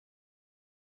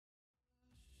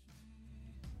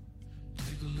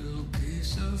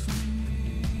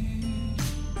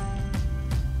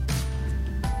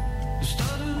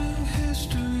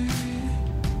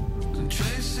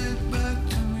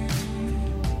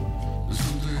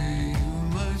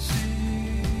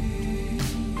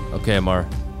Okay, Amar.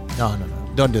 No.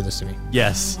 Don't do this to me.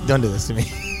 Yes. Don't do this to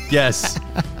me. Yes.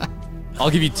 I'll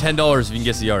give you $10 if you can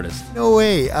guess the artist. No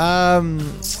way. Have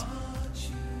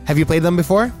you played them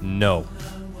before? No.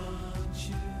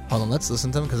 Hold on, let's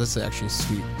listen to them because it's actually a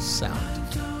sweet sound.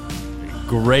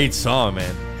 Great song,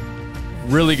 man.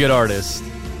 Really good artist.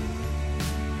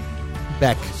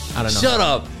 Beck. I don't know. Shut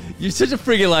up. You're such a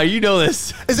freaking liar. You know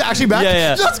this. Is it actually Beck?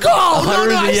 Yeah. Let's go. No,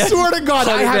 I Yeah. swear to God,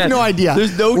 I have no idea.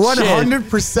 There's no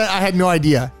 100%. I had no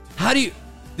idea. How do you...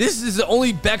 This is the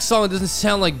only Beck song that doesn't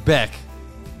sound like Beck.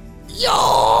 Yo,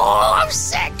 I'm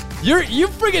sick. You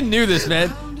freaking knew this,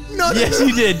 man. No, Yes,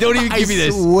 you did. Don't even give me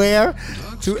this. I swear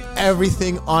to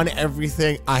everything on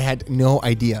everything, I had no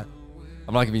idea.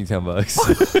 I'm not giving you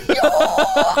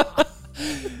 $10.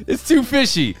 It's too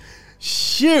fishy.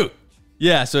 Shoot.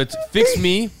 Yeah, so it's Fix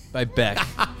Me by Beck.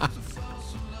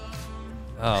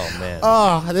 Oh, man.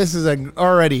 Oh, this is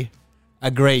already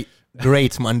a great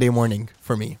Monday morning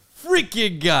for me.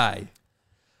 Freaking guy.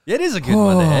 Yeah, it is a good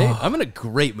Monday. Eh? I'm in a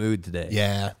great mood today.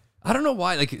 Yeah. I don't know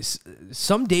why. Like,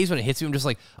 some days when it hits me, I'm just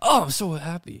like, oh, I'm so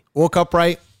happy. Woke up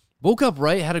right. Woke up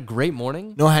right, had a great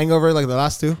morning. No hangover like the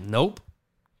last two. Nope.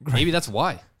 Maybe that's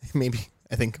why. Maybe.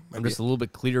 I think. I'm just a little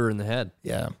bit clearer in the head.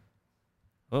 Yeah.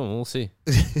 Oh, we'll see.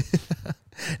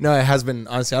 No, it has been,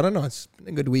 honestly, I don't know. It's been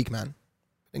a good week, man.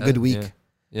 A good week.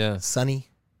 Yeah. Sunny.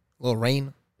 A little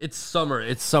rain. It's summer.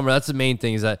 That's the main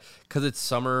thing, is that because it's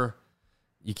summer,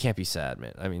 you can't be sad,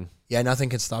 man. I mean, Yeah, nothing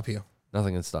can stop you.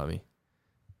 nothing can stop me.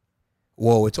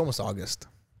 Whoa, it's almost August.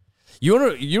 You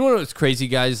know what's crazy,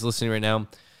 guys, listening right now?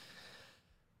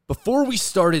 Before we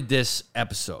started this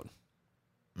episode,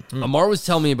 Amar was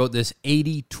telling me about this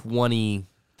 80-20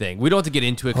 thing. We don't have to get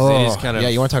into it because it is kind of... Yeah,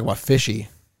 you want to talk about fishy.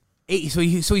 So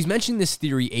he's mentioning this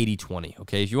theory 80-20,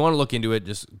 okay? If you want to look into it,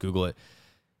 just Google it.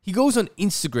 He goes on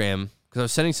Instagram, because I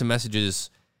was sending some messages.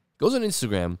 He goes on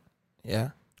Instagram.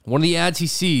 Yeah. One of the ads he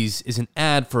sees is an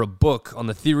ad for a book on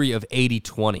the theory of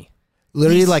 80-20.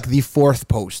 Literally like the fourth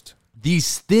post.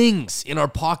 These things in our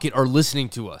pocket are listening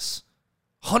to us.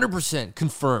 100%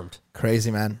 confirmed.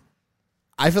 Crazy, man.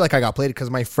 I feel like I got played because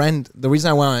my friend, the reason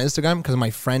I went on Instagram, because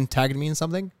my friend tagged me in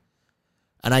something.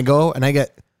 And I go and I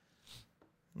get,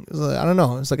 I don't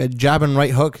know, it's like a jab and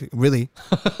right hook, really.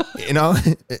 You know?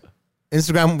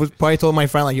 Instagram was probably told my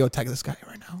friend, like, yo, tag this guy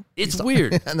right now. It's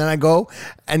weird. And then I go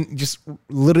and just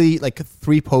literally like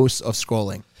 3 posts of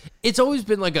scrolling. It's always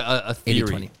been like a theory.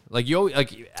 80-20. Like you always,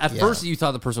 like at first you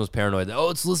thought the person was paranoid. That,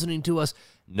 it's listening to us.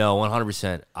 No,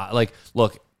 100%. Like,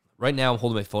 look, right now I'm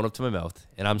holding my phone up to my mouth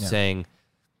and I'm saying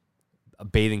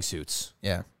bathing suits.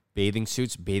 Yeah. Bathing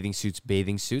suits, bathing suits,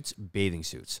 bathing suits, bathing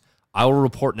suits. I will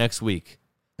report next week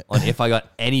on if I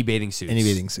got any bathing suits. Any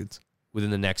bathing suits.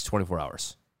 Within the next 24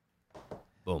 hours.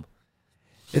 Boom.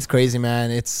 It's crazy,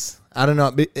 man. I don't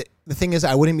know. The thing is,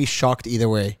 I wouldn't be shocked either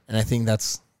way. And I think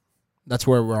that's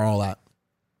where we're all at.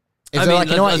 If they're like,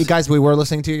 you know what, you guys, we were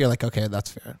listening to you, you're like, okay,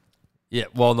 that's fair. Yeah,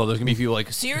 well, no, there's going to be people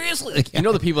like, seriously? Like, you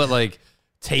know the people that, like,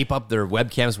 tape up their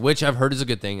webcams, which I've heard is a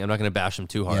good thing. I'm not going to bash them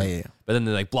too hard. Yeah. But then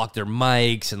they, like, block their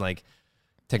mics and, like,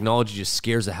 technology just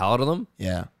scares the hell out of them.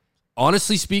 Yeah.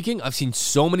 Honestly speaking, I've seen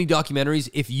so many documentaries.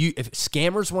 If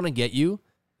scammers want to get you,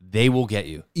 they will get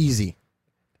you. Easy.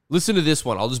 Listen to this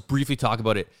one. I'll just briefly talk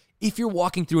about it. If you're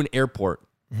walking through an airport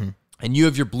and you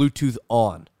have your Bluetooth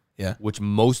on, which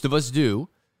most of us do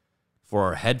for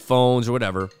our headphones or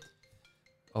whatever.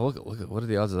 Oh, look, what are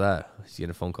the odds of that? He's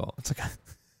getting a phone call. It's okay.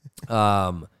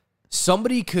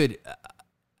 Somebody could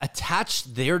attach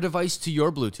their device to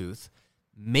your Bluetooth,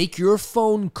 make your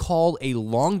phone call a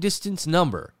long distance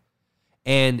number,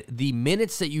 and the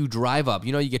minutes that you drive up,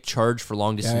 you know, you get charged for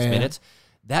long distance minutes,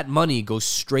 that money goes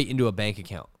straight into a bank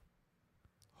account.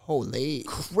 Holy.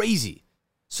 Crazy.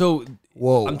 So,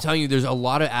 whoa. I'm telling you, there's a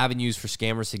lot of avenues for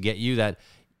scammers to get you that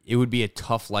it would be a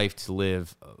tough life to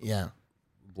live.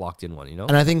 Blocked in one, you know?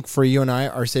 And I think for you and I,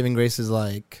 our saving grace is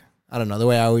like, I don't know, the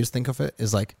way I always think of it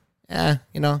is like,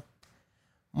 you know,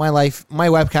 my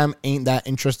webcam ain't that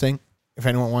interesting. If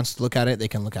anyone wants to look at it, they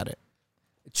can look at it.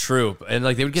 True. And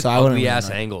like they would get ugly ass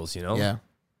angles, you know? Yeah.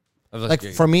 Like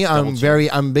for me, I'm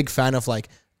a big fan of like,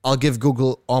 I'll give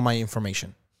Google all my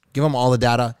information. Give them all the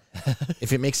data.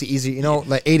 If it makes it easy, you know,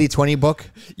 like 80-20 book.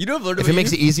 You know, I've learned if it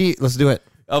makes it easy, let's do it.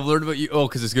 I've learned about you. Oh,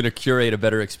 because it's going to curate a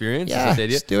better experience. Yeah,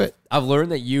 let's do it. I've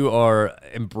learned that you are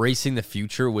embracing the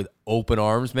future with open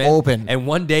arms, man. Open. And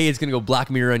one day it's going to go Black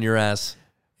Mirror on your ass.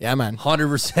 Yeah, man.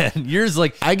 100%. Yours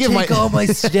like, I give take all my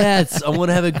stats. I want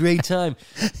to have a great time.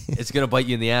 It's going to bite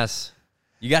you in the ass.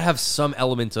 You got to have some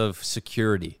element of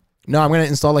security. No, I'm going to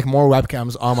install like more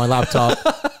webcams on my laptop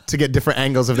to get different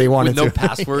angles if they wanted with no to.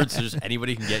 passwords, so just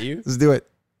anybody can get you. Let's do it.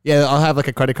 Yeah, I'll have like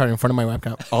a credit card in front of my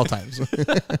webcam all times.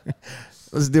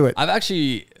 Let's do it. I've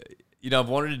actually, I've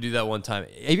wanted to do that one time.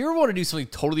 Have you ever wanted to do something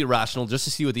totally irrational just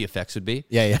to see what the effects would be?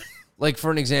 Yeah. Like,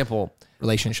 for an example.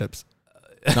 Relationships.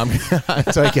 No,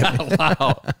 I'm sorry, kidding.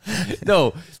 Wow.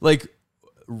 No, like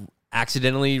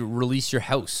accidentally release your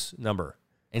house number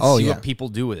and see what people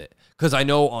do with it. Because I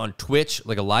know on Twitch,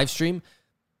 like a live stream,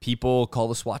 people call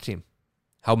the SWAT team.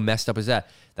 How messed up is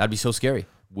that? That'd be so scary.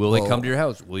 Will they come to your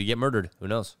house? Will you get murdered? Who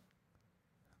knows?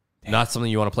 Damn. Not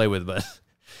something you want to play with, but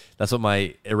that's what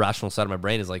my irrational side of my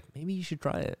brain is like. Maybe you should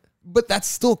try it. But that's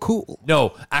still cool.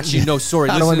 No, actually, no, sorry.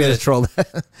 I don't want to be a troll.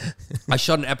 I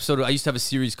shot an episode. I used to have a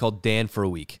series called Dan for a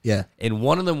Week. Yeah. And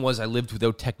one of them was I lived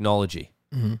without technology.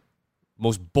 Mm-hmm.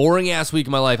 Most boring ass week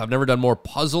of my life. I've never done more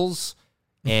puzzles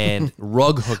and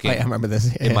rug hooking I remember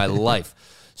this. in my life.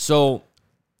 So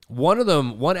one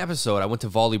episode, I went to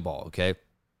volleyball, okay?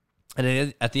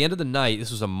 And at the end of the night, this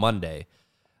was a Monday,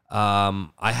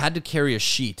 I had to carry a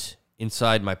sheet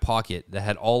inside my pocket that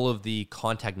had all of the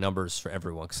contact numbers for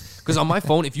everyone. Because on my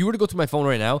phone, if you were to go through my phone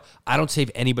right now, I don't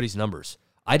save anybody's numbers.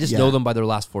 I just know them by their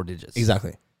last 4 digits.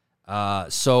 Exactly.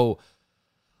 So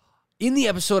in the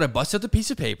episode, I bust out the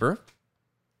piece of paper.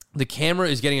 The camera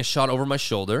is getting a shot over my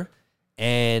shoulder.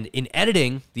 And in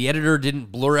editing, the editor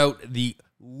didn't blur out the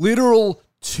literal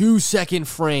 2-second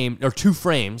frame or 2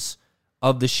 frames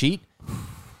of the sheet.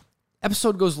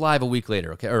 Episode goes live a week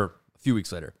later, okay, or a few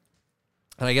weeks later.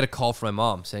 And I get a call from my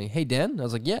mom saying, "Hey, Dan." I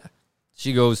was like, "Yeah."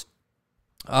 She goes,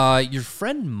 "Your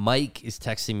friend Mike is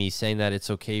texting me saying that it's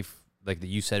okay, like that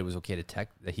you said it was okay to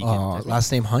text, that he can text me."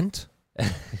 Last name Hunt?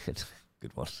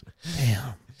 Good one.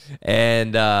 Damn.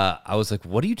 And I was like,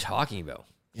 "What are you talking about?"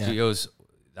 Yeah. She goes,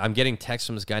 "I'm getting texts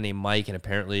from this guy named Mike, and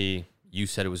apparently you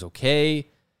said it was okay."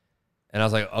 And I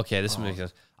was like, "Okay, this makes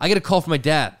sense." I get a call from my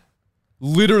dad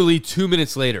literally 2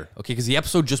 minutes later, okay, because the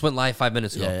episode just went live 5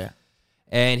 minutes ago. Yeah.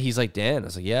 And he's like, "Dan." I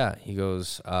was like, "Yeah." He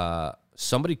goes,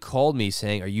 "Somebody called me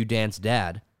saying, 'Are you Dan's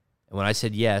dad?' And when I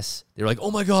said yes, they were like,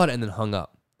 'Oh my God,' and then hung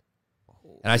up.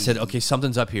 And I said, "Okay,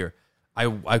 something's up here."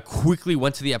 I quickly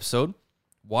went to the episode,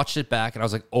 watched it back, and I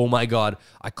was like, "Oh my God."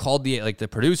 I called the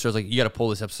producer. I was like, "You got to pull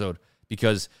this episode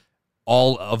because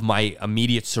all of my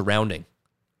immediate surrounding,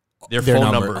 their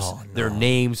phone numbers, their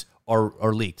names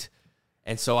are leaked."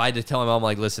 And so I had to tell my mom,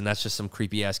 like, "Listen, that's just some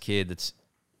creepy ass kid that's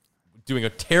doing a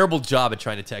terrible job at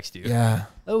trying to text you." Yeah.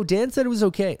 "Oh, Dan said it was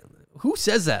okay." Who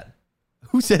says that?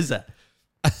 Who says that?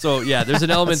 So yeah, there's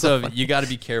an element of you got to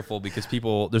be careful because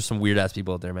there's some weird ass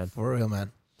people out there, man. For real,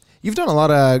 man. You've done a lot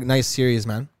of nice series,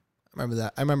 man. I remember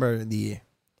that. I remember the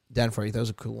Dan for You. That was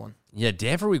a cool one. Yeah,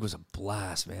 Dan for Week was a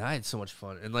blast, man. I had so much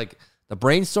fun. And like the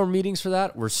brainstorm meetings for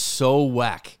that were so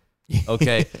whack.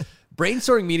 Okay.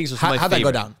 Brainstorming meetings was my favorite. How'd that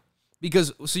go down?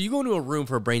 Because so you go into a room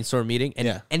for a brainstorm meeting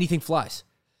and anything flies.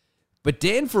 But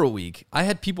Dan for a Week, I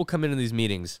had people come into these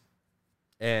meetings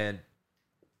and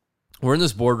we're in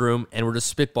this boardroom and we're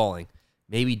just spitballing.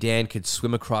 Maybe Dan could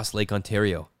swim across Lake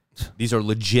Ontario. These are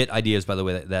legit ideas, by the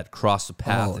way, that cross the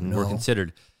path and were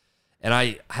considered. And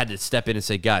I had to step in and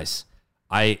say, "Guys,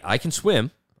 I can swim.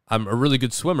 I'm a really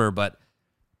good swimmer, but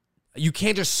you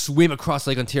can't just swim across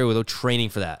Lake Ontario without training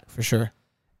for that." For sure.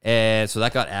 And so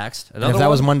that got axed. And if that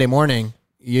was Monday morning,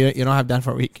 you don't have Dan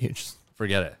for a Week. You just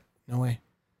forget it. No way.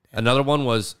 Another one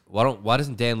was, why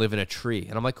doesn't Dan live in a tree?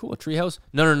 And I'm like, "Cool, a tree house?"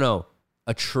 No,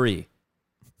 a tree.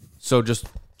 So just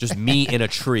me in a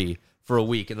tree for a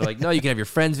week. And they're like, "No, you can have your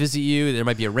friends visit you. There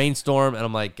might be a rainstorm." And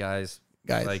I'm like, guys,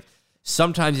 like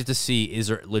sometimes you have to see, is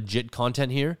there legit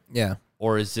content here? Yeah.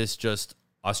 Or is this just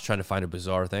us trying to find a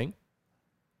bizarre thing?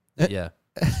 Yeah.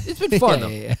 It's been fun, though.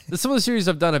 Yeah. Some of the series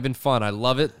I've done have been fun. I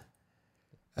love it.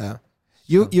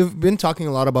 You've been talking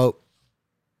a lot about,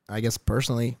 I guess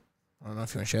personally, I don't know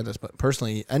if you want to share this, but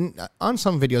personally, and on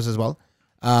some videos as well,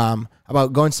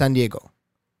 about going to San Diego.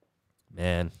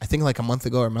 Man. I think like a month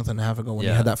ago or a month and a half ago when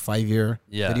you had that 5-year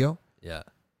video. Yeah.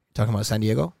 Talking about San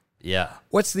Diego. Yeah.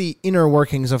 What's the inner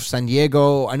workings of San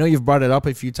Diego? I know you've brought it up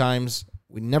a few times.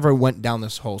 We never went down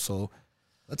this hole, so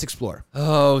let's explore.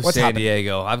 Oh, What's San happening?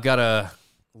 Diego. I've got a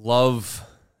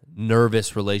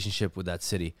nervous relationship with that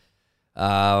city.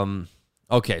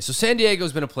 Okay, so San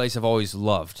Diego's been a place I've always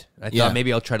loved. I thought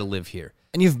maybe I'll try to live here.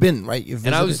 And you've been, right? You've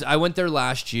visited. And I went there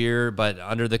last year, but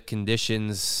under the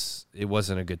conditions, it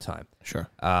wasn't a good time. Sure.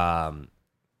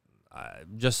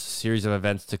 Just a series of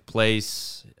events took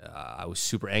place. I was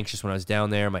super anxious when I was down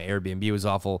there. My Airbnb was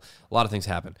awful. A lot of things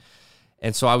happened.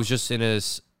 And so I was just in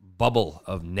this bubble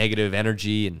of negative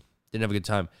energy and didn't have a good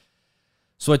time.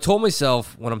 So I told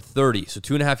myself when I'm 30, so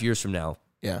 2.5 years from now,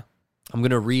 I'm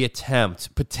going to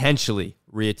potentially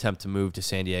reattempt to move to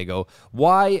San Diego.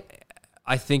 Why?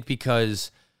 I think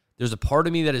because there's a part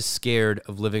of me that is scared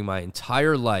of living my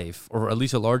entire life, or at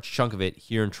least a large chunk of it,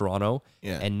 here in Toronto,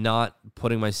 and not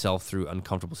putting myself through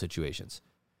uncomfortable situations.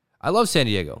 I love San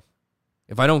Diego.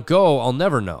 If I don't go, I'll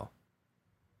never know.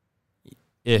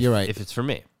 You're right. If it's for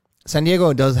me. San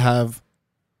Diego does have,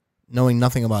 knowing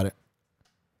nothing about it,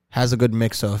 has a good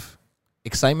mix of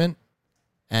excitement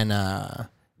and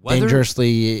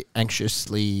dangerously,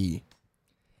 anxiously.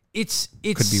 It's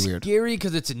could be weird. Scary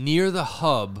because it's near the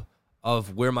hub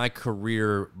of where my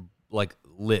career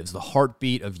lives. The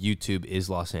heartbeat of YouTube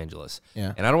is Los Angeles.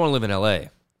 Yeah. And I don't want to live in LA.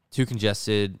 Too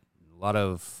congested, a lot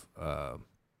of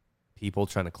people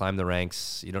trying to climb the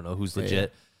ranks. You don't know who's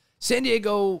legit. Yeah. San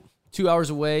Diego, 2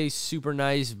 hours away, super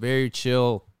nice, very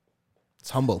chill. It's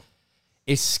humble.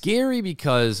 It's scary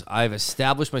because I've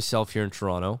established myself here in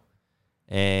Toronto,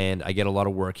 and I get a lot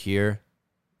of work here.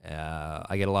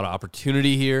 I get a lot of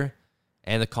opportunity here,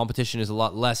 and the competition is a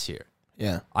lot less here.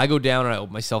 Yeah. I go down and I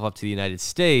open myself up to the United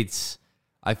States.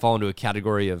 I fall into a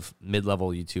category of mid-level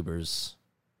YouTubers.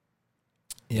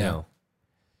 Yeah. You know.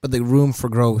 But the room for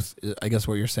growth, I guess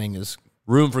what you're saying is...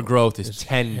 Room for growth is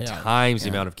 10 times the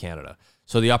amount of Canada.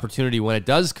 So the opportunity, when it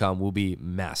does come, will be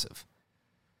massive.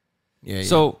 Yeah.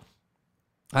 So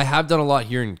I have done a lot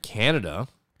here in Canada,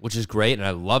 which is great, and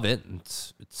I love it.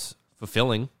 It's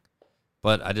fulfilling.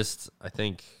 But I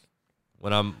think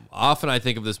I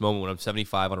think of this moment when I'm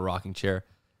 75 on a rocking chair.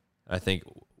 I think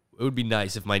it would be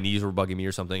nice if my knees were bugging me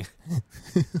or something.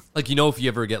 Like, if you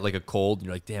ever get like a cold, and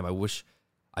you're like, damn, I wish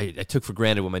I took for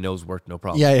granted when my nose worked, no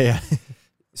problem. Yeah.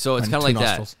 So it's kind of like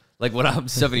nostrils. That. Like when I'm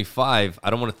 75, I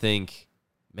don't want to think,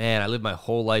 man, I lived my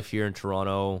whole life here in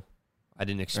Toronto. I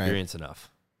didn't experience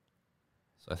enough.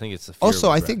 So I think it's a fear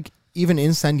also, I think even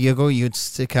in San Diego, you'd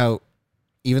stick out,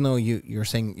 even though you're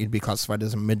saying you'd be classified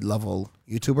as a mid-level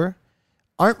YouTuber.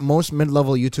 Aren't most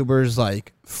mid-level YouTubers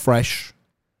like fresh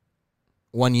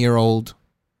 1-year-old,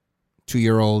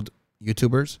 2-year-old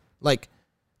YouTubers? Like,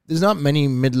 there's not many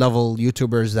mid-level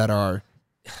YouTubers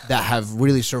that have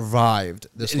really survived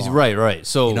this long. Right.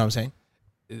 So you know what I'm saying?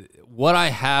 What I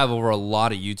have over a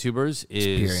lot of YouTubers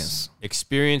is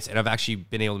experience, and I've actually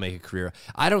been able to make a career.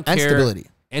 I don't care. And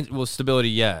stability. Stability,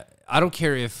 yeah. I don't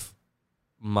care if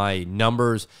my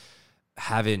numbers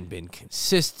haven't been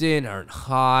consistent, aren't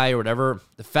high, or whatever.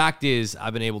 The fact is,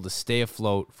 I've been able to stay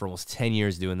afloat for almost 10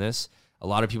 years doing this. A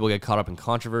lot of people get caught up in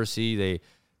controversy. They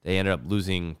ended up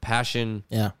losing passion.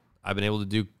 Yeah. I've been able to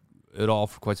do it all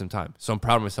for quite some time. So I'm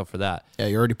proud of myself for that. Yeah,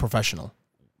 you're already professional.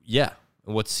 Yeah.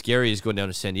 And what's scary is going down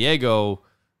to San Diego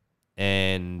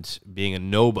and being a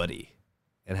nobody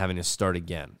and having to start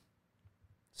again.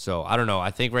 So I don't know.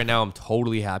 I think right now I'm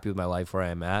totally happy with my life where I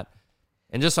am at.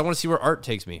 And I want to see where art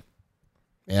takes me.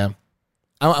 Yeah.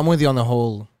 I'm with you on the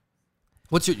whole.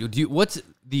 What's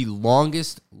the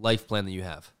longest life plan that you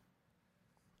have?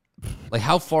 Like,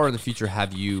 how far in the future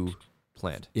have you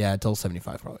planned? Yeah, until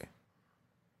 75 probably.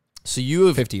 So you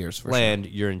have 50 years planned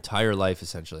your entire life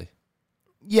essentially.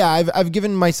 Yeah, I've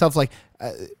given myself like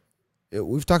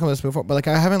we've talked about this before, but like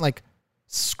I haven't like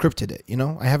scripted it,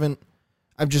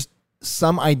 I've just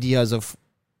some ideas of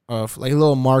like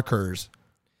little markers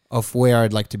of where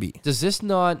I'd like to be. Does this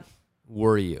not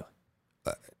worry you?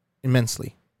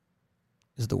 Immensely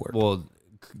is the word. Well,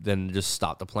 then just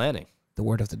stop the planning. The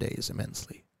word of the day is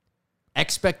immensely.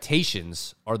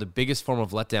 Expectations are the biggest form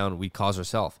of letdown we cause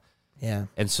ourselves. Yeah.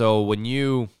 And so when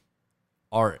you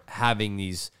are having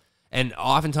these, and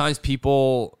oftentimes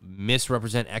people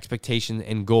misrepresent expectations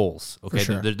and goals. Okay, For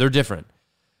sure. They're different.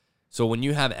 So when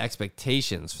you have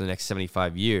expectations for the next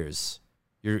 75 years,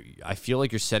 I feel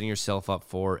like you're setting yourself up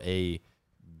for a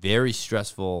very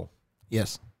stressful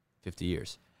 50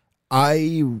 years.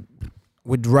 I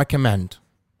would recommend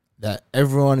that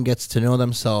everyone gets to know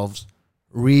themselves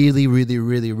really, really,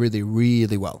 really, really,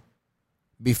 really well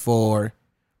before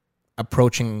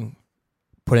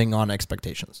putting on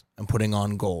expectations and putting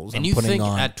on goals. And you think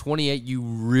at 28 you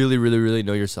really, really, really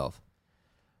know yourself?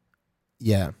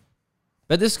 Yeah.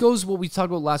 But this goes what we talked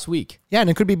about last week. Yeah, and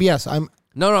it could be BS. I'm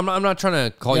not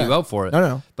trying to call you out for it.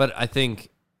 No. But I think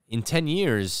in 10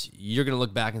 years, you're going to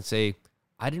look back and say,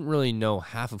 I didn't really know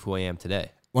half of who I am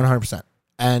today. 100%.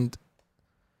 And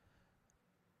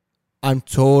I'm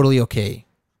totally okay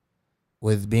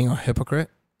with being a hypocrite,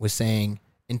 with saying,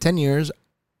 in 10 years,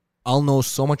 I'll know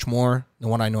so much more than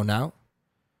what I know now.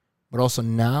 But also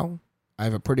now, I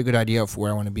have a pretty good idea of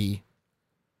where I want to be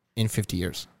in 50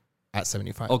 years at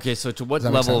 75. Okay, so to what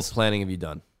level of planning have you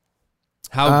done?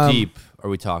 How deep are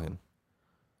we talking?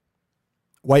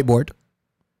 Whiteboard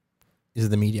is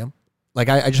the medium. Like,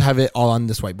 I just have it all on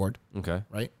this whiteboard. Okay.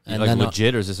 Right? And like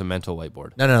legit, or is this a mental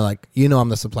whiteboard? No, like, I'm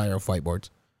the supplier of whiteboards.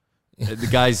 The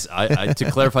guys, to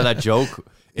clarify that joke,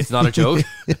 it's not a joke.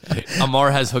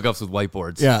 Amar has hookups with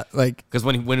whiteboards. Yeah, like Because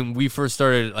when we first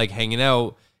started like hanging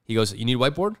out, he goes, "You need a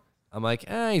whiteboard?" I'm like,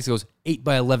 He goes, 8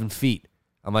 by 11 feet.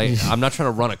 I'm like, I'm not trying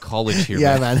to run a college here,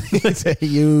 yeah, man. man. It's a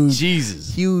huge,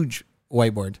 Jesus. huge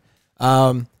whiteboard.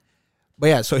 But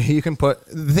yeah, so you can put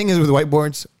the thing is with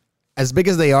whiteboards, as big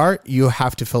as they are, you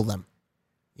have to fill them.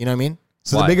 You know what I mean?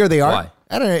 So Why? the bigger they are, Why?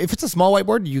 I don't know. If it's a small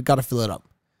whiteboard, you got to fill it up,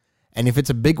 and if it's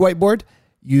a big whiteboard,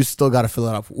 you still got to fill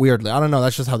it up. Weirdly, I don't know.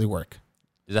 That's just how they work.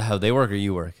 Is that how they work or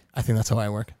you work? I think that's how I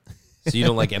work. So you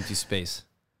don't like empty space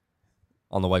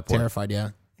on the whiteboard? Terrified,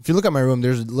 yeah. If you look at my room,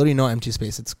 there's literally no empty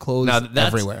space. It's closed Now,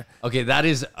 that's, everywhere. Okay, that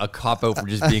is a cop out for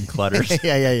just being cluttered.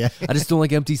 yeah. I just don't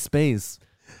like empty space.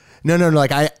 No.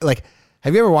 Like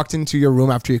have you ever walked into your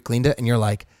room after you cleaned it and you're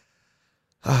like,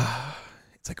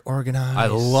 it's like organized. I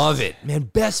love it, man.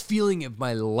 Best feeling of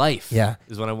my life. Yeah.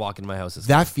 Is when I walk into my house.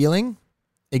 That feeling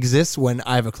exists when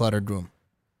I have a cluttered room.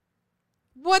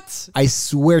 What? I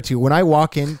swear to you, when I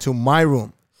walk into my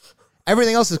room,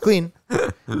 everything else is clean.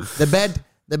 The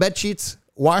bed sheets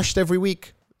washed every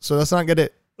week. So let's not get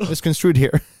it misconstrued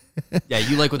here. Yeah,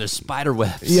 you like when there's spider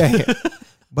webs. Yeah.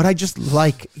 But I just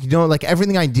like, like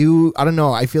everything I do, I don't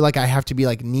know. I feel like I have to be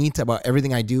like neat about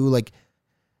everything I do. Like,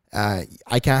 I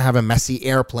can't have a messy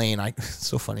airplane. It's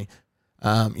so funny.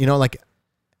 Like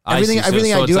everything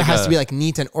I do has to be like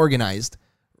neat and organized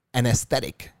and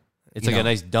aesthetic. It's like a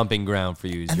nice dumping ground for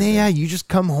you. And then, you just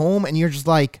come home and you're just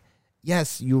like,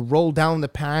 yes, you roll down the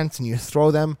pants and you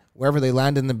throw them wherever they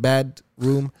land in the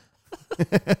bedroom.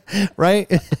 Right?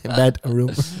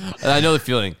 Bedroom. I know the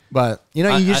feeling. But, you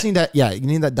just need that. Yeah, you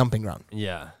need that dumping ground.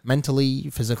 Yeah. Mentally,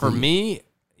 physically. For me,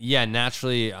 yeah,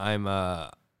 naturally, I'm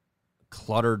a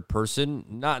cluttered person.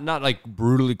 Not like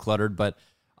brutally cluttered, but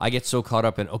I get so caught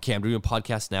up in, okay, I'm doing a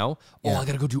podcast now. Yeah. I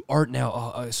got to go do art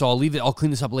now. So I'll leave it. I'll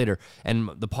clean this up later. And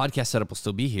the podcast setup will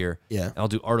still be here. Yeah. And I'll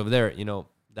do art over there.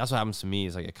 That's what happens to me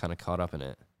is I get kind of caught up in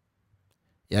it.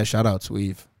 Yeah, shout outs.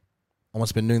 We've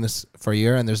almost been doing this for a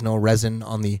year and there's no resin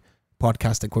on the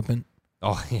podcast equipment.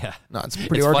 Oh, yeah. No, it's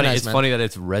pretty It's organized, funny. It's man. funny that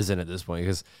it's resin at this point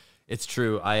because it's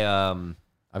true. I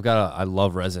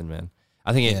love resin, man.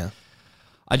 I think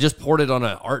I just poured it on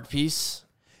an art piece.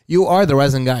 You are the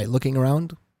resin guy looking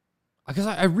around. Because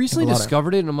I recently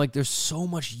discovered it, and I'm like, there's so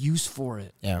much use for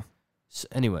it. Yeah. So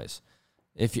anyways,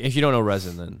 if you don't know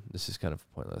resin, then this is kind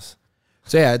of pointless.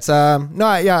 So yeah, it's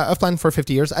I've planned for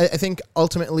 50 years. I think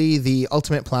ultimately the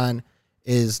ultimate plan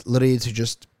is literally to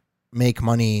just make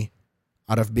money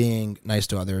out of being nice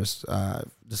to others.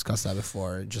 Discussed that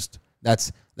before. Just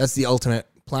that's the ultimate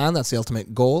plan. That's the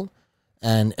ultimate goal,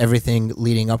 and everything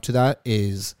leading up to that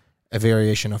is a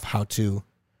variation of how to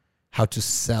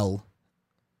sell.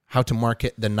 How to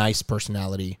market the nice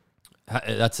personality.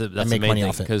 That's the make main money thing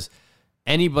off it. because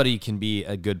anybody can be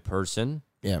a good person.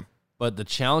 Yeah. But the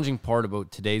challenging part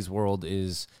about today's world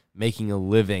is making a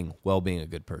living while being a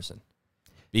good person.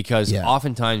 Because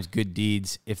oftentimes good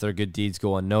deeds, if they're good deeds,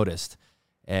 go unnoticed.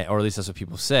 Or at least that's what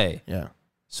people say. Yeah.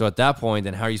 So at that point,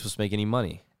 then how are you supposed to make any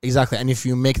money? Exactly. And if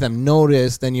you make them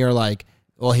notice, then you're like,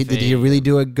 well, did he really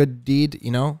do a good deed?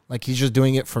 Like he's just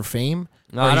doing it for fame?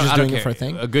 No, or I he's just don't doing care. it for a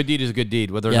thing? A good deed is a good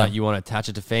deed. Whether or not you want to attach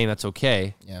it to fame, that's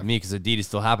okay. Yeah. To me, because the deed is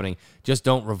still happening. Just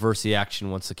don't reverse the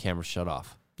action once the camera's shut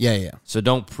off. Yeah. So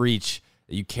don't preach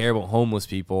that you care about homeless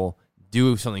people.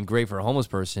 Do something great for a homeless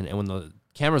person. And when the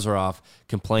cameras are off,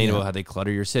 complain about how they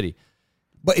clutter your city.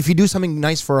 But if you do something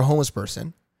nice for a homeless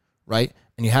person, right,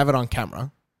 and you have it on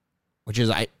camera, which is,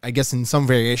 I guess in some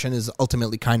variation is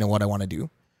ultimately kind of what I want to do,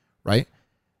 right,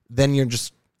 then you're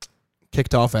just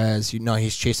kicked off as,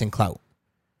 he's chasing clout.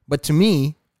 But to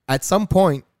me, at some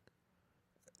point,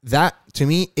 that to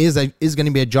me is going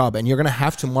to be a job, and you're going to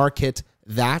have to market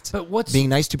that being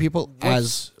nice to people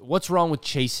as... What's wrong with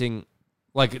chasing,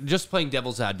 like just playing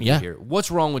devil's advocate here, what's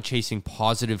wrong with chasing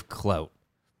positive clout?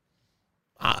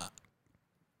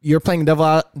 You're playing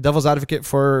devil's advocate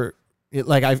for,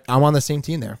 like, I'm on the same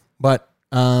team there. But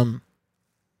I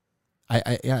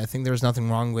think there's nothing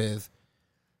wrong with...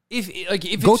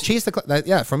 If go chase the clout.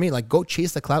 Yeah, for me, like, go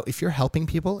chase the clout. If you're helping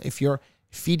people, if you're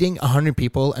feeding 100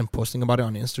 people and posting about it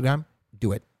on Instagram,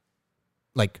 do it.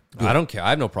 Like, I don't care. I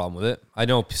have no problem with it. I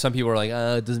know some people are like,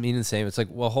 it doesn't mean the same. It's like,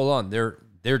 well, hold on. They're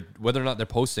whether or not they're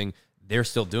posting, they're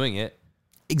still doing it.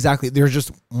 Exactly. There's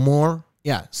just more.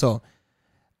 Yeah. So,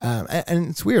 and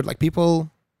it's weird. Like,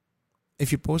 people,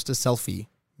 if you post a selfie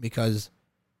because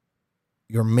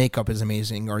your makeup is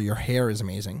amazing or your hair is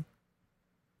amazing,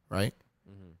 right?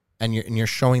 And you're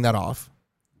showing that off,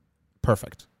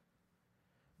 perfect.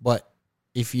 But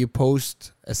if you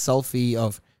post a selfie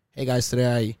of, hey guys,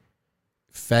 today I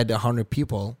fed 100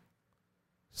 people,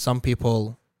 some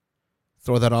people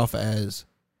throw that off as,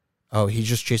 oh, he's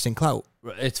just chasing clout.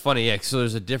 It's funny, yeah. So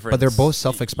there's a difference, But they're both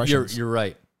self-expressions. You're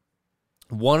right.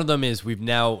 One of them is we've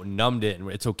now numbed it, and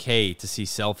it's okay to see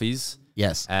selfies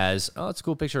Yes. as, oh, it's a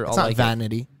cool picture. It's I'll not like it.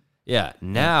 vanity. Yeah.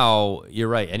 Now you're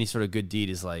right. Any sort of good deed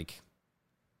is like,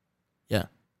 Yeah.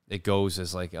 it goes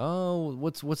as like, oh,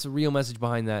 what's the real message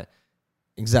behind that?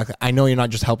 Exactly. I know you're not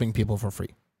just helping people for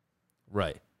free.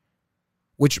 Right.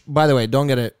 Which, by the way, don't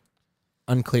get it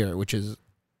unclear, which is...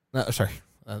 sorry.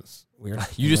 That's weird.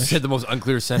 You just said the most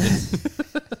unclear sentence.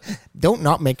 Don't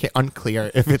not make it unclear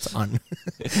if it's un.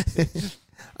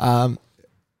 I'm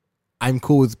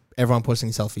cool with everyone posting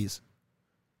selfies.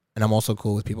 And I'm also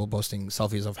cool with people posting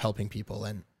selfies of helping people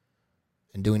and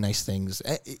doing nice things.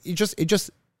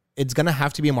 It's going to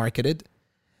have to be marketed.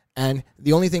 And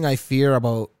the only thing I fear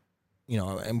about,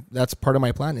 and that's part of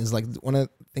my plan, is like one of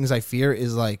the things I fear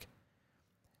is like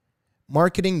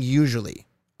marketing usually,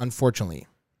 unfortunately,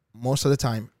 most of the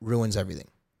time ruins everything.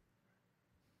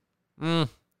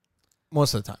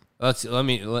 Most of the time. Let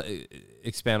me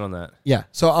expand on that. Yeah.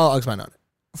 So I'll expand on it.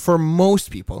 For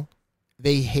most people,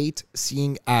 they hate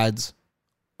seeing ads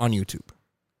on YouTube.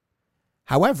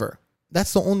 However,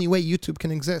 that's the only way YouTube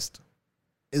can exist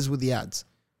is with the ads.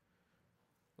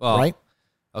 Well, right?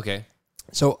 Okay.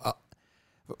 So,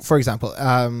 for example,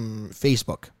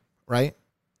 Facebook, right?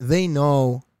 They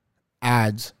know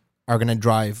ads are going to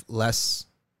drive less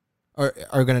or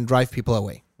are going to drive people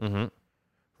away. Mm-hmm.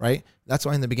 Right? That's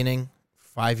why in the beginning,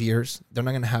 5 years, they're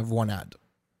not going to have one ad.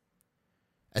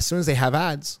 As soon as they have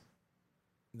ads,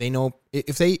 they know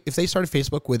if they started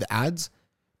Facebook with ads,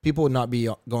 people would not be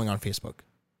going on Facebook.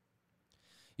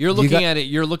 You're looking at it.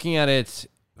 You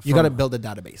got to build a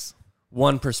database.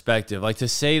 One perspective, like to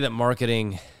say that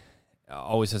marketing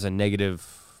always has a negative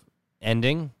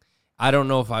ending. I don't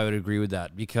know if I would agree with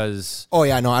that because. Oh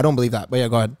yeah, no, I don't believe that. But yeah,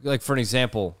 go ahead. Like for an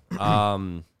example,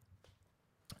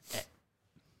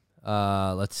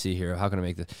 let's see here. How can I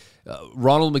make this?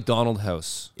 Ronald McDonald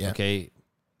House. Yeah. Okay.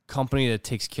 Company that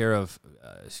takes care of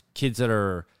kids that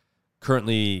are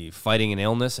currently fighting an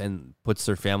illness and puts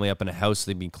their family up in a house so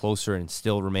they can be closer and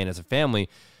still remain as a family.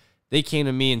 They came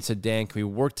to me and said, Dan, can we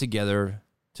work together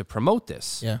to promote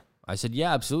this? Yeah. I said,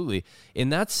 yeah, absolutely. In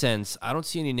that sense, I don't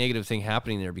see any negative thing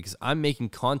happening there because I'm making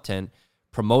content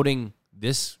promoting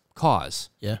this cause.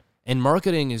 Yeah. And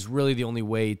marketing is really the only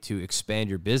way to expand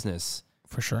your business.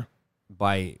 For sure.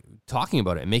 By talking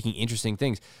about it and making interesting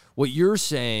things. What you're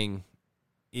saying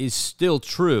is still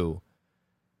true,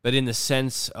 but in the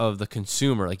sense of the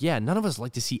consumer, like, yeah, none of us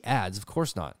like to see ads. Of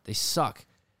course not. They suck.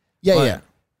 Yeah,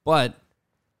 But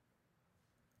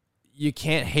you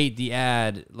can't hate the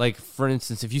ad. Like, for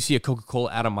instance, if you see a Coca-Cola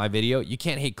ad on my video, you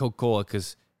can't hate Coca-Cola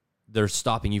because they're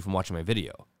stopping you from watching my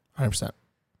video. 100%.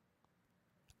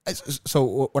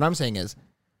 So what I'm saying is,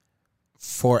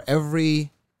 for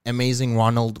every amazing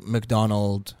Ronald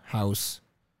McDonald House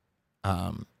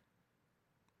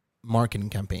marketing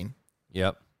campaign,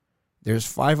 Yep. there's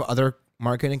 5 other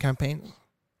marketing campaigns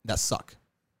that suck.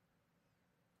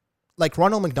 Like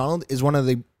Ronald McDonald House is one of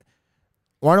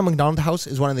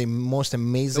the most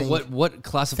amazing. So what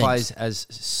classifies as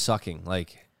sucking?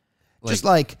 Like just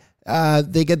like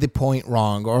they get the point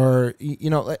wrong, or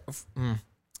how do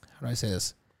I say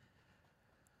this?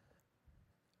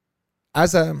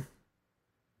 Let's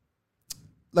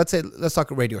talk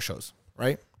radio shows,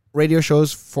 right? Radio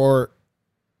shows, for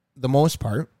the most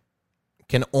part,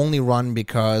 can only run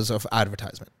because of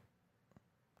advertisement,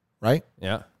 right?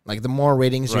 Yeah. Like the more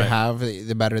ratings you Right. have,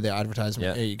 the better the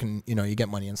advertisement. Yeah. You can, you get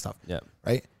money and stuff. Yeah.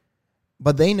 Right?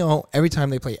 But they know every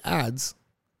time they play ads,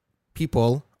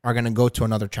 people are going to go to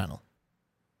another channel.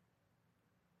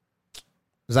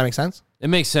 Does that make sense? It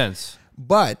makes sense.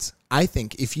 But I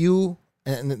think if you,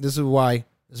 and this is why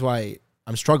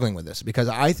I'm struggling with this, because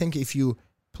I think if you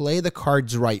play the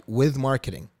cards right with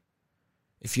marketing,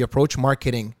 if you approach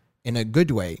marketing in a good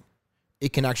way,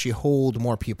 it can actually hold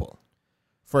more people.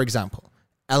 For example,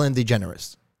 Ellen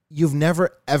DeGeneres. You've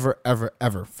never, ever, ever,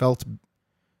 ever felt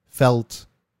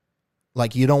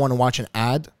like you don't want to watch an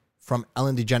ad from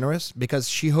Ellen DeGeneres because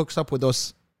she hooks up with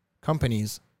those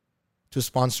companies to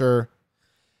sponsor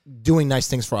doing nice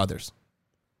things for others.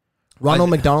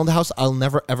 Ronald McDonald House, I'll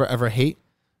never, ever, ever hate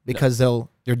because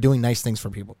they're doing nice things for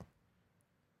people.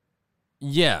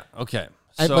 Yeah. Okay.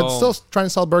 But still trying to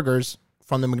sell burgers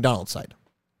from the McDonald's side.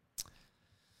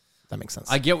 That makes sense.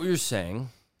 I get what you're saying.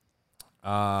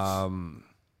 I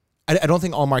don't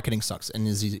think all marketing sucks and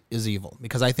is evil,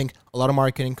 because I think a lot of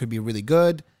marketing could be really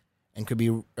good and could be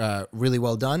really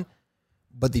well done,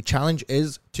 but the challenge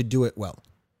is to do it well.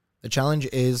 The challenge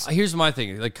is... Here's my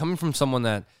thing. Like, coming from someone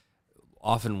that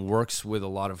often works with a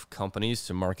lot of companies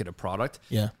to market a product.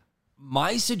 Yeah.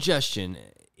 My suggestion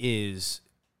is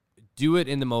do it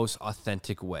in the most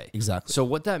authentic way. Exactly. So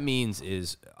what that means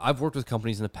is I've worked with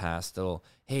companies in the past that'll,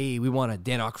 hey, we want a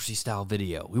Danocracy style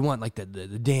video. We want like the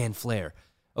Dan flair.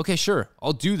 Okay, sure,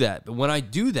 I'll do that. But when I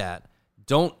do that,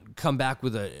 don't come back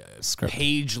with a Script.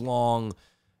 page-long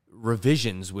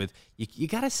revisions with you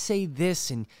got to say this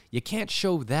and you can't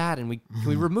show that and can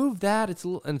we remove that?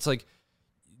 And it's like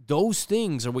those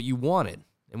things are what you wanted.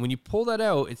 And when you pull that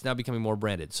out, it's now becoming more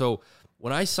branded. So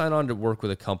when I sign on to work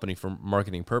with a company for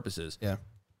marketing purposes, Yeah.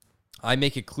 I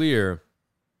make it clear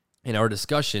in our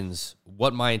discussions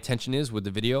what my intention is with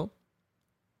the video.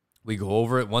 We go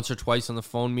over it once or twice on the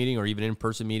phone meeting or even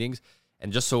in-person meetings,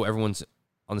 and just so everyone's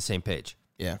on the same page.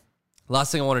 Yeah.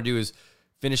 Last thing I want to do is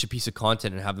finish a piece of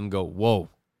content and have them go, whoa,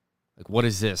 like what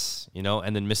is this?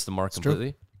 And then miss the mark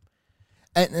completely.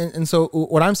 And so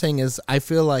what I'm saying is I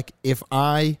feel like if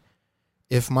my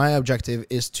objective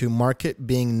is to market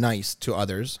being nice to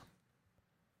others,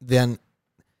 then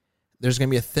there's going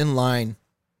to be a thin line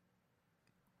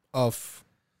of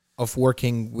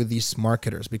working with these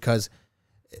marketers because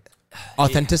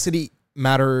authenticity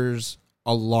matters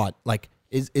a lot. Like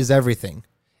is everything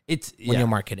It's when you're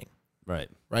marketing, right.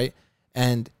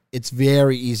 and it's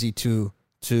very easy to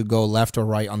go left or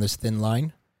right on this thin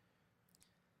line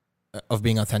of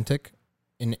being authentic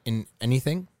in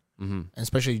anything, and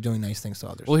especially doing nice things to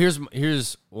others. Well,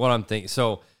 here's what I'm thinking.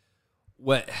 So,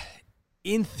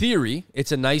 in theory,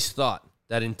 it's a nice thought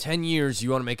that in 10 years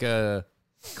you want to make a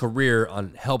career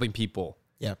on helping people,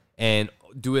 Yeah. and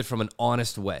do it from an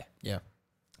honest way. Yeah.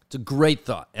 It's a great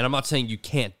thought, and I'm not saying you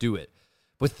can't do it,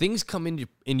 but things come into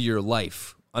your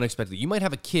life unexpectedly. You might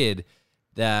have a kid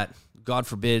that, God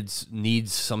forbids,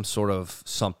 needs some sort of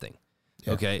something.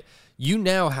 Yeah. Okay, you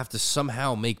now have to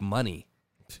somehow make money.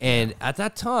 And at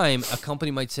that time, a company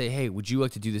might say, hey, would you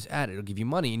like to do this ad? It'll give you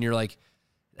money. And you're like,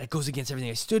 that goes against everything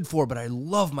I stood for, but I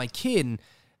love my kid and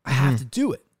I have to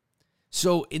do it.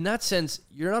 So in that sense,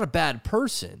 you're not a bad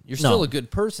person. You're still a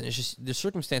good person. It's just the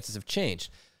circumstances have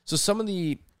changed. So some of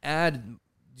the ad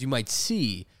you might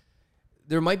see,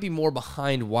 there might be more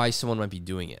behind why someone might be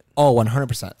doing it. Oh,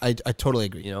 100%. I totally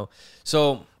agree.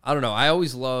 So I don't know. I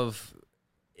always love,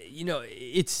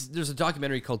 there's a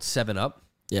documentary called 7 Up.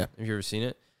 Yeah. Have you ever seen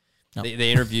it? No.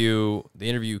 They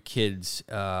interview kids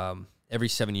every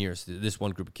 7 years, this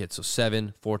one group of kids. So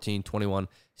 7, 14, 21,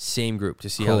 same group to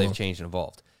see how they've changed and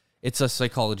evolved. It's a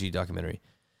psychology documentary.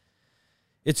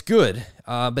 It's good,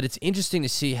 but it's interesting to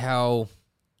see how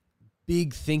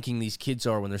big thinking these kids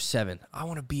are when they're 7. I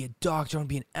want to be a doctor. I want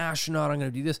to be an astronaut. I'm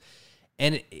going to do this.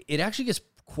 And it actually gets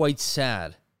quite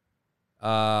sad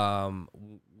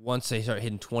once they start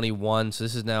hitting 21. So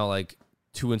this is now like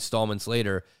 2 installments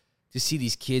later to see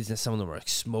these kids, and some of them are like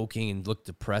smoking and look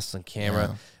depressed on camera.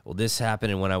 Yeah. Well, this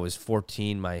happened, and when I was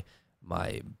 14, my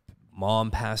mom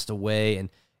passed away, and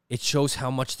it shows how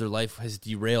much their life has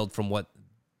derailed from what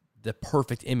the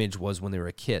perfect image was when they were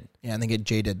a kid. Yeah, and they get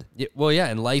jaded. Yeah, well, yeah,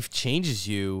 and life changes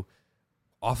you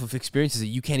off of experiences that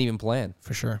you can't even plan.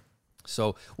 For sure.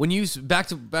 So when you back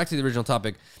to the original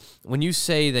topic, when you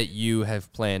say that you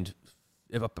have planned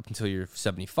up until you're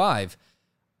 75,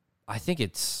 I think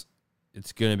it's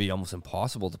going to be almost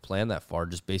impossible to plan that far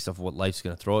just based off of what life's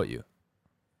going to throw at you.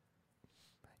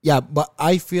 Yeah, but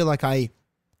I feel like I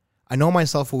know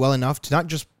myself well enough to not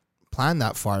just plan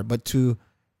that far, but to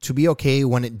be okay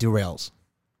when it derails.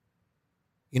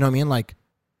 You know what I mean? Like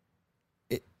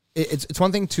it's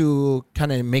one thing to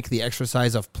kind of make the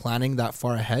exercise of planning that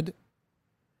far ahead,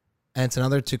 and it's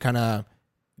another to kind of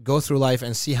go through life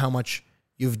and see how much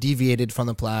you've deviated from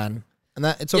the plan, and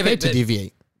that it's okay to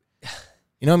deviate.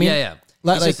 You know what I mean? Yeah.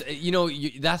 Like,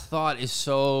 just, that thought is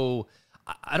so,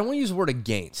 I don't want to use the word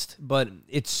against, but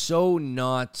it's so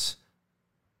not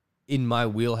in my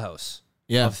wheelhouse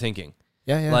of thinking.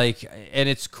 Yeah. Like, and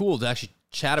it's cool to actually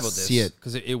chat about this. See it.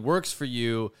 Because it works for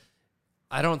you.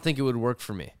 I don't think it would work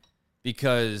for me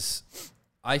because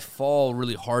I fall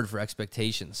really hard for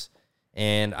expectations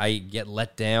and I get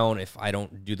let down if I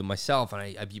don't do them myself, and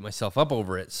I beat myself up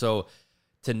over it. So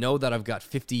to know that I've got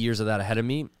 50 years of that ahead of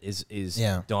me is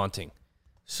daunting.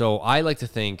 So I like to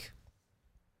think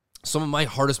some of my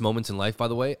hardest moments in life, by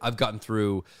the way, I've gotten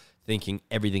through thinking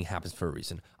everything happens for a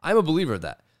reason. I'm a believer of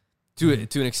that to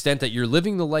an extent that you're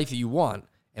living the life that you want,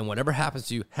 and whatever happens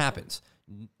to you happens.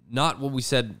 Not what we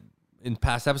said in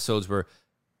past episodes where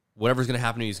whatever's going to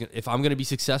happen to you is if I'm going to be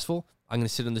successful, I'm going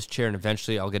to sit in this chair and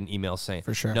eventually I'll get an email saying,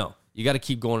 for sure. No, you got to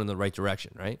keep going in the right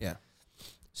direction, right? Yeah.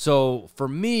 So for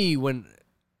me, when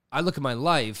I look at my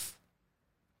life,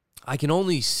 I can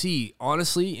only see,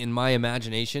 honestly, in my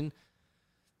imagination,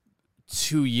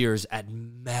 2 years at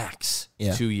max.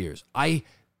 Yeah. 2 years.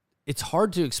 It's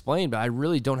hard to explain, but I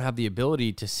really don't have the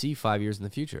ability to see 5 years in the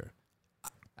future.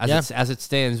 As it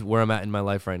stands where I'm at in my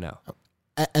life right now.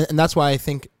 And that's why I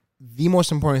think the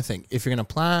most important thing, if you're going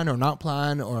to plan or not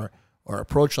plan or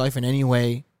approach life in any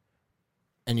way,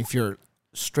 and if you're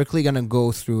strictly going to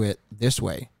go through it this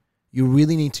way, you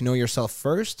really need to know yourself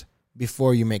first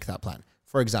before you make that plan.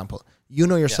 For example, you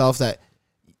know yourself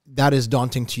that is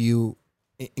daunting to you,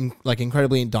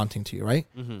 incredibly daunting to you, right?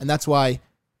 Mm-hmm. And that's why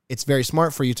it's very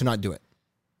smart for you to not do it.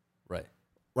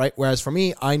 Right? Whereas for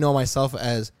me, I know myself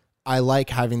as I like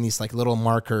having these like little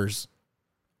markers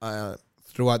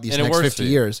throughout these next 50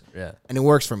 years. Yeah. And it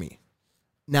works for me.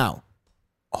 Now,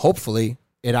 hopefully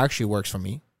it actually works for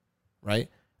me, right?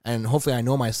 And hopefully I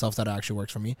know myself that it actually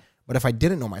works for me. But if I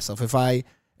didn't know myself, if I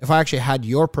actually had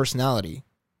your personality,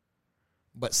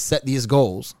 but set these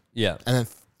goals, and then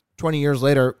 20 years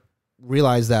later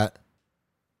realize that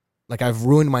like I've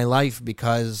ruined my life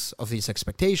because of these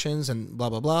expectations and blah,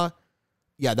 blah, blah,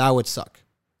 yeah, that would suck.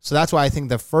 So that's why I think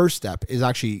the first step is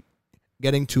actually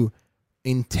getting to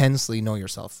intensely know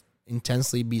yourself,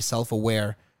 intensely be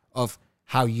self-aware of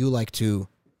how you like to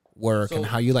work and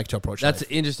how you like to approach that's life.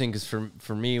 That's interesting because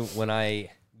for me, when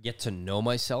I get to know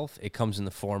myself, it comes in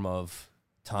the form of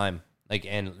time, like,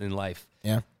 and in life.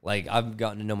 Yeah. Like, I've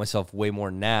gotten to know myself way more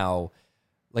now.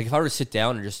 Like, if I were to sit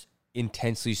down and just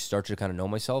intensely start to kind of know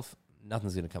myself,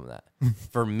 nothing's going to come of that.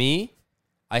 For me,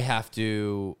 I have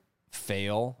to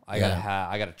fail. I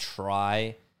gotta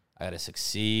try. I gotta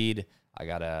succeed. I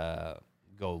gotta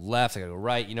go left. I gotta go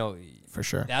right. You know, for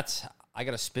sure. I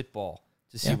gotta spitball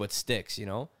to see what sticks. You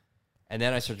know, and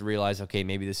then I start to realize, okay,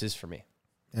 maybe this is for me.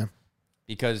 Yeah.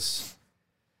 Because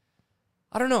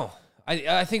I don't know.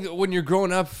 I think that when you're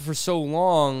growing up for so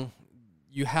long,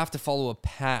 you have to follow a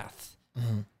path.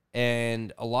 Mm-hmm.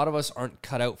 And a lot of us aren't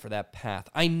cut out for that path.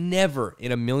 I never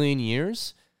in a million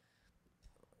years,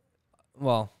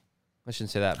 well, I shouldn't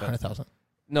say that, but 100,000.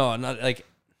 No, not like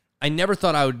I never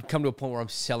thought I would come to a point where I'm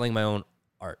selling my own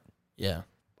art. Yeah.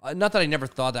 Not that I never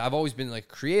thought that. I've always been like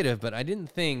creative, but I didn't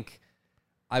think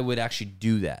I would actually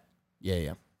do that.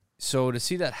 Yeah. So to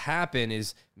see that happen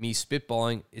is me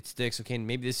spitballing. It sticks. Okay,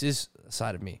 maybe this is a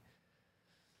side of me.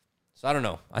 So I don't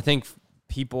know. I think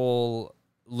people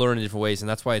learn in different ways, and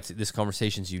that's why this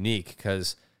conversation's unique,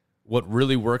 because what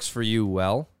really works for you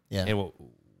well, and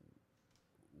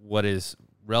what is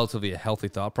relatively a healthy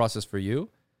thought process for you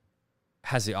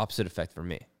has the opposite effect for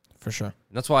me. For sure.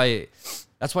 And that's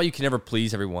why you can never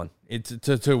please everyone.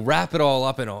 To wrap it all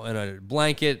up in a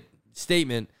blanket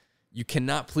statement, you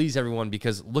cannot please everyone,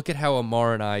 because look at how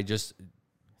Amar and I just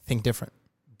think different.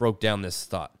 Broke down this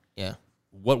thought. Yeah.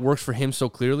 What works for him so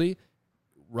clearly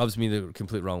rubs me the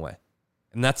complete wrong way.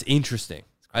 And that's interesting.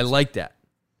 I like that.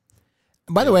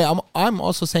 By the way, I'm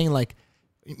also saying, like,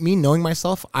 me knowing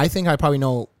myself, I think I probably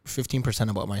know 15%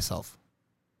 about myself.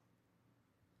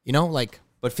 You know, like...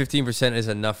 But 15% is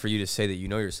enough for you to say that you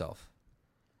know yourself.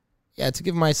 Yeah, to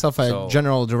give myself a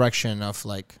general direction of,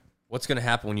 like... What's going to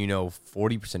happen when you know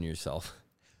 40% of yourself?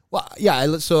 Well,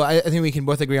 yeah, so I think we can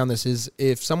both agree on this, is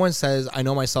if someone says, I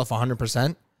know myself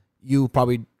 100%, you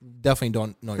probably definitely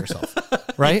don't know yourself.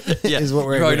 Right? Yeah, is what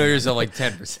we're you probably know yourself like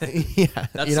 10%. Yeah.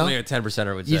 That's something a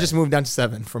 10%er would say. You just moved down to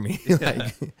 7 for me.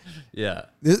 Like, yeah.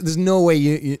 There's no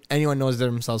way anyone knows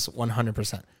themselves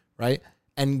 100%, right?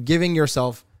 And giving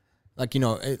yourself, like, you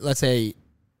know, let's say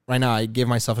right now I give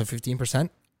myself a 15%.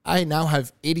 I now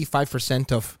have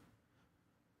 85% of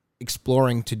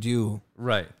exploring to do.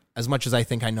 Right. As much as I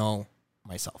think I know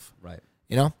myself. Right.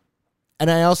 You know? And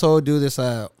I also do this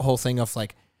whole thing of,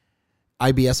 like,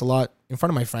 I BS a lot in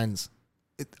front of my friends.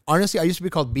 Honestly, I used to be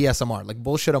called BSMR, like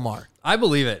bullshit Amar. I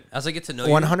believe it. As I get to know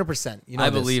you. 100%. You know, I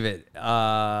believe it.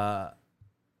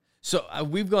 So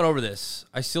we've gone over this.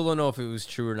 I still don't know if it was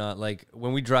true or not. Like,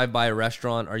 when we drive by a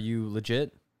restaurant, are you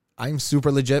legit? I'm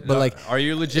super legit, but like... Are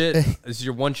you legit? This is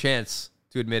your one chance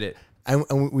to admit it.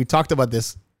 And we talked about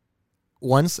this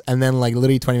once, and then, like,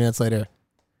 literally 20 minutes later...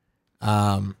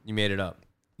 you made it up.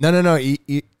 No.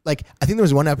 You, like, I think there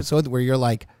was one episode where you're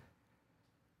like,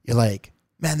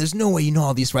 man, there's no way you know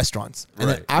all these restaurants. And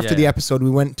then after the episode, we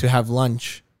went to have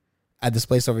lunch at this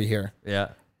place over here. Yeah.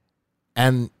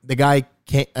 And the guy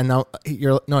came, and now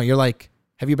you're like,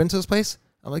 have you been to this place?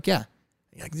 I'm like, yeah.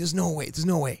 You're like, there's no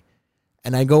way.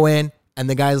 And I go in, and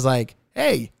the guy's like,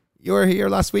 hey, you were here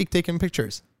last week taking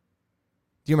pictures.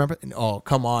 Do you remember? And, oh,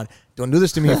 come on. Don't do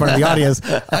this to me in front of the audience.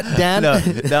 Dan, no,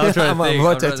 I'm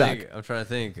trying to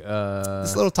think.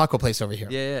 This little taco place over here.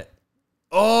 Yeah.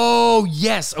 Oh,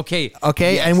 yes. Okay.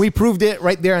 Yes. And we proved it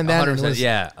right there and then.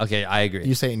 Yeah. Okay, I agree.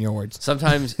 You say it in your words.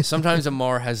 Sometimes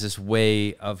Amar has this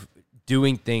way of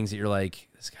doing things that you're like,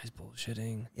 this guy's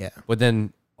bullshitting. Yeah. But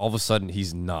then all of a sudden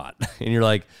he's not. And you're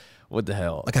like, what the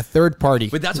hell? Like a third party.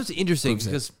 But that's what's interesting proves it.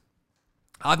 because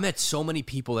I've met so many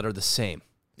people that are the same.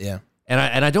 Yeah.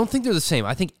 And I don't think they're the same.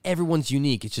 I think everyone's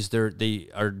unique. It's just they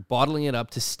are bottling it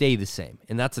up to stay the same.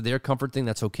 And that's their comfort thing.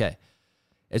 That's okay.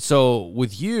 And so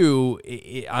with you,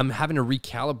 I'm having to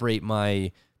recalibrate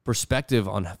my perspective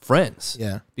on friends.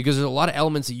 Yeah. Because there's a lot of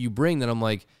elements that you bring that I'm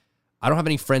like, I don't have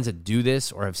any friends that do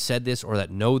this or have said this or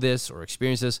that know this or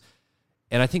experience this.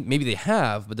 And I think maybe they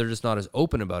have, but they're just not as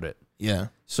open about it. Yeah.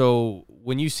 So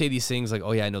when you say these things like,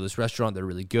 oh yeah, I know this restaurant, they're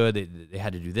really good, they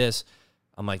had to do this,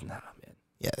 I'm like, nah, man.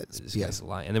 Yeah. It's, This guy's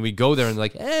lying. And then we go there and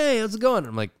like, hey, how's it going?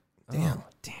 I'm like, oh,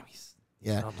 damn, he's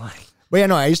Yeah. not lying. But yeah,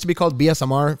 no, I used to be called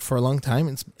BSMR for a long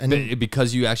time.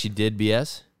 Because you actually did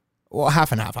BS? Well,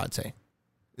 half and half, I'd say.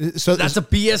 So That's a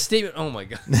BS statement. Oh my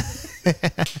God.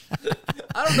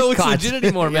 I don't know what's God. legit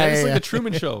anymore, man. Yeah, It's yeah, like yeah. the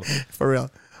Truman Show. for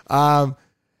real.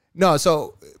 No,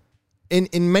 so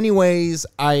in many ways,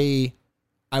 I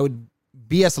would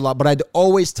BS a lot, but I'd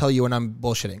always tell you when I'm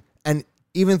bullshitting. And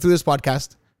even through this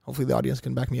podcast, hopefully the audience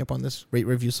can back me up on this. Rate,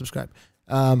 review, subscribe.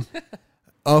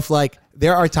 Of like,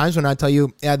 there are times when I tell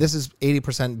you, yeah, this is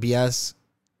 80% BS,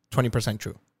 20%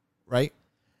 true, right?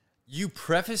 You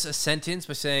preface a sentence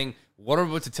by saying, what I'm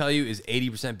about to tell you is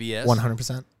 80% BS.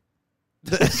 100%.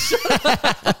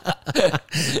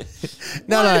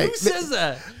 Why? Who says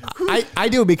that? I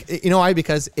do, you know why?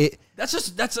 Because That's such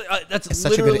a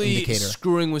good literally indicator.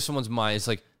 screwing with someone's mind. It's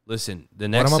like, listen, the what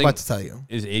next I'm thing about to tell you.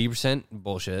 is 80%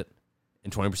 bullshit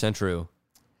and 20% true.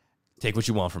 Take what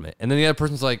you want from it. And then the other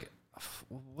person's like,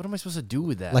 what am I supposed to do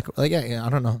with that? Like yeah, I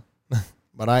don't know.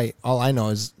 But all I know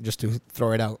is just to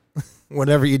throw it out.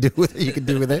 Whatever you do with it, you can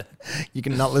do with it. You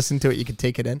can not listen to it. You can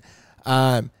take it in.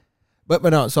 But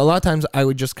no. So a lot of times I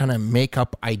would just kind of make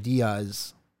up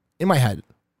ideas in my head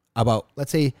about,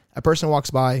 let's say a person walks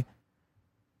by.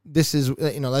 This is,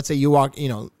 let's say you walk,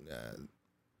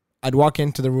 I'd walk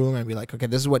into the room and be like, okay,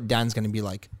 this is what Dan's going to be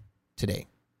like today.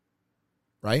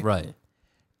 Right? Right.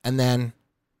 And then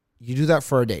you do that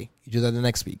for a day. You do that the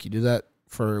next week. You do that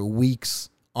for weeks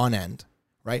on end,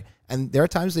 right? And there are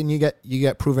times then you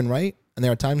get proven right, and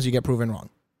there are times you get proven wrong,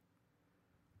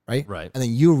 right? Right. And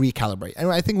then you recalibrate.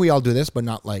 And I think we all do this, but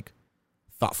not like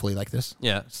thoughtfully like this.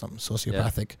 Yeah. Some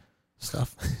sociopathic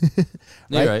stuff,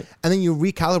 You're right. And then you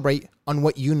recalibrate on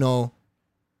what you know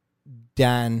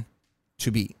Dan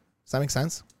to be. Does that make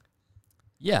sense?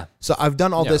 Yeah. So I've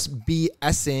done all Yeah. this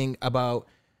BSing about,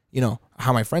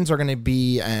 how my friends are going to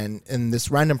be and this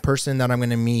random person that I'm going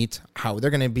to meet, how they're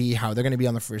going to be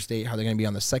on the first date, how they're going to be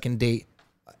on the second date.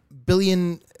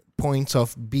 Billion points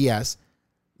of BS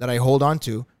that I hold on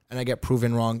to and I get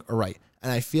proven wrong or right.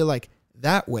 And I feel like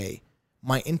that way,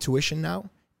 my intuition now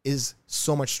is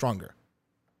so much stronger.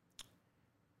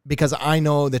 Because I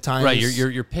know the times. Right.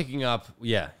 You're picking up.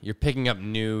 Yeah. You're picking up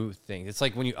new things. It's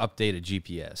like when you update a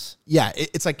GPS. Yeah.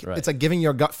 It's like giving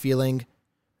your gut feeling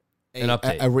An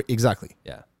update. Exactly.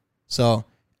 Yeah. So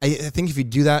I think if you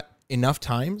do that enough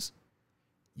times,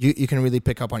 you can really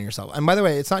pick up on yourself. And by the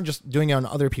way, it's not just doing it on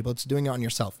other people; it's doing it on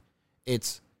yourself.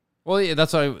 Well, yeah,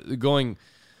 that's why going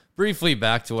briefly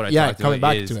back to what I talked coming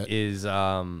about back to it. is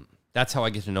that's how I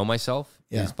get to know myself.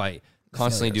 Yeah. Is by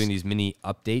constantly failures. doing these mini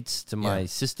updates to my Yeah.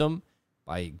 system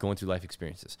by going through life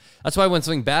experiences. That's why when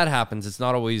something bad happens, it's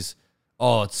not always,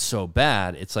 oh, it's so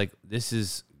bad. It's like, this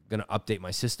is going to update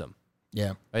my system.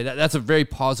 Yeah. Right? That's a very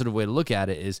positive way to look at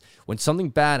it is when something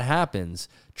bad happens,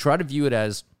 try to view it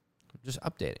as just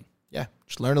updating. Yeah.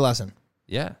 Just learn a lesson.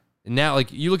 Yeah. And now,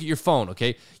 like, you look at your phone,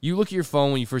 okay? You look at your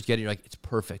phone when you first get it, you're like, it's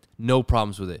perfect. No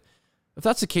problems with it. If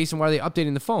that's the case, then why are they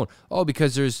updating the phone? Oh,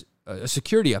 because there's a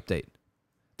security update.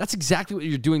 That's exactly what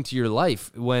you're doing to your life.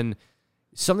 When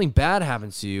something bad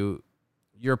happens to you,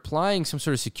 you're applying some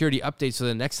sort of security update so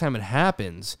the next time it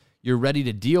happens, you're ready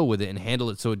to deal with it and handle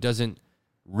it so it doesn't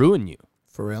ruin you.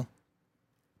 For real.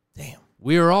 Damn.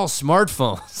 We are all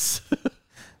smartphones.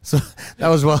 So that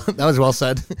was well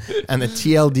said. And the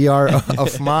TLDR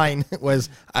of mine was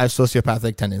I have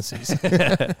sociopathic tendencies.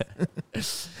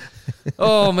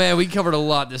 Oh, man, we covered a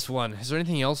lot this one. Is there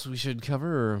anything else we should cover?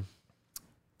 Or?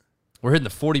 We're hitting the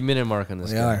 40-minute mark on this.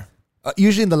 We guy. are.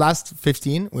 Usually in the last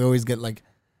 15, we always get like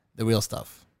the real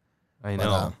stuff. I know.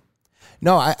 But,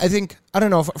 no, I think, I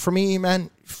don't know. For me, man,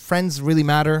 friends really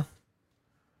matter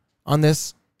on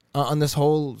this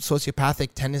whole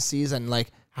sociopathic tendencies and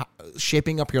like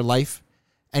shaping up your life.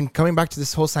 And coming back to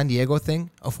this whole San Diego thing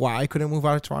of why I couldn't move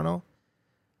out of Toronto,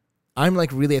 I'm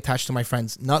like really attached to my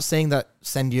friends. Not saying that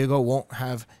San Diego won't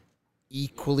have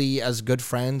equally as good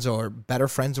friends or better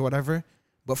friends or whatever.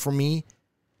 But for me,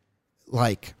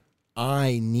 like,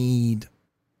 I need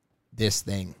this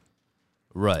thing.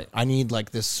 Right. I need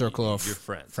like this circle of your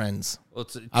friends. friends. Well,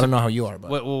 I don't know how you are,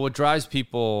 but what drives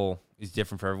people is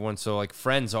different for everyone. So like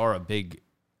friends are a big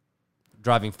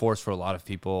driving force for a lot of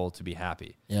people to be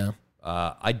happy. yeah.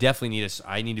 I definitely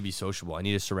I need to be sociable. I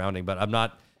need a surrounding, but I'm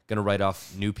not going to write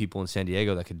off new people in San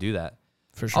Diego that could do that.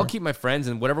 For sure. I'll keep my friends,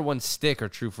 and whatever ones stick are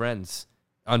true friends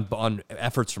on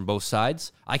efforts from both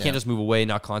sides. I can't just move away,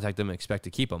 not contact them, and expect to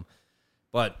keep them.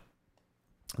 But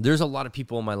there's a lot of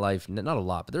people in my life, not a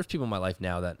lot, but there's people in my life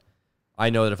now that I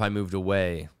know that if I moved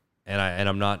away and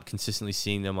I'm not consistently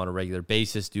seeing them on a regular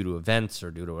basis due to events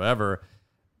or due to whatever,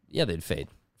 yeah, they'd fade.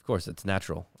 Of course, it's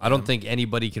natural. I don't think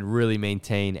anybody can really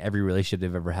maintain every relationship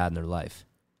they've ever had in their life.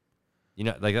 You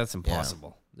know, like that's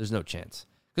impossible. There's no chance.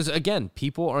 Because again,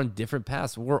 people are on different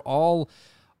paths. We're all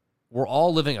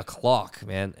living a clock,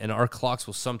 man, and our clocks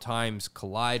will sometimes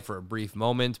collide for a brief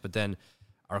moment, but then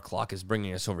our clock is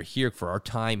bringing us over here for our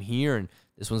time here, and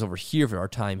this one's over here for our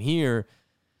time here.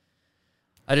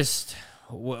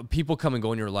 People come and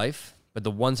go in your life, but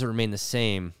the ones that remain the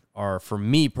same are, for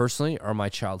me personally, are my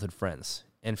childhood friends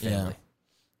and family.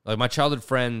 Like my childhood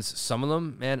friends, some of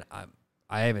them, man,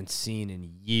 I haven't seen in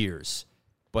years,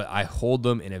 but I hold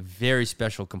them in a very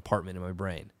special compartment in my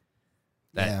brain.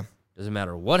 That doesn't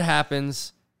matter what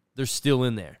happens, they're still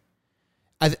in there.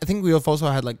 I think we have also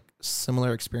had like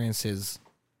similar experiences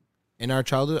in our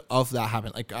childhood of that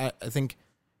happened. Like I think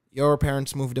your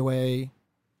parents moved away.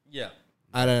 Yeah.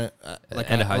 At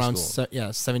End of high around school.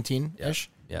 17-ish.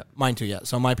 Yeah. Mine too, yeah.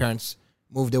 So my parents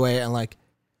moved away, and like,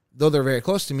 though they're very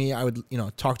close to me, I would,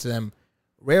 talk to them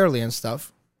rarely and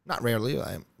stuff. Not rarely,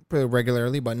 pretty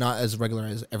regularly, but not as regular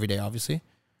as every day, obviously.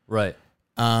 Right.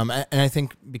 And I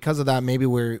think because of that, maybe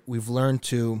we've learned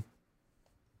to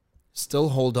still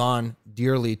hold on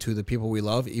dearly to the people we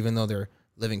love, even though they're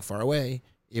living far away,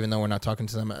 even though we're not talking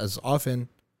to them as often.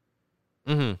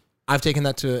 Mm-hmm. I've taken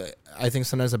that to, I think,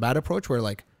 sometimes a bad approach where,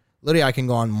 like, literally I can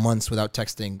go on months without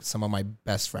texting some of my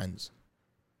best friends.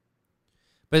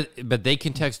 But they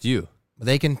can text you.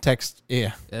 They can text,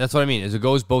 yeah. That's what I mean. Is it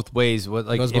goes both ways.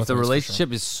 If the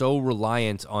relationship is so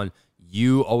reliant on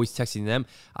you always texting them,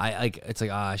 it's like,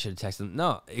 I should have texted them.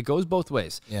 No, it goes both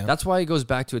ways. Yeah. That's why it goes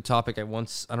back to a topic I don't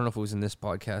know if it was in this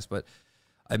podcast, but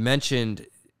I mentioned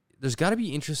there's got to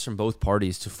be interest from both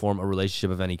parties to form a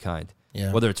relationship of any kind.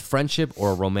 Yeah. Whether it's friendship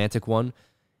or a romantic one.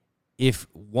 If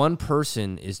one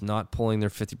person is not pulling their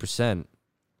 50%,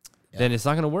 then it's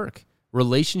not going to work.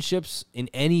 Relationships in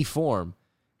any form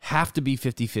have to be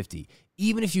 50-50.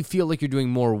 Even if you feel like you're doing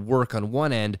more work on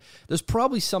one end, there's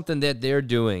probably something that they're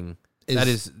doing that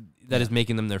is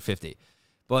making them their 50.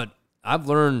 But I've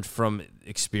learned from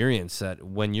experience that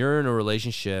when you're in a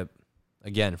relationship,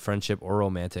 again, friendship or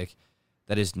romantic,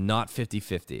 that is not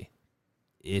 50-50,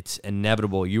 it's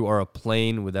inevitable. You are a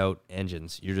plane without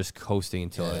engines. You're just coasting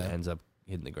until it ends up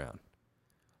hitting the ground.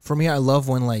 For me, I love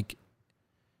when, like,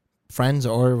 friends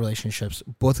or relationships,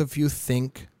 both of you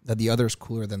think that the other is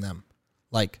cooler than them.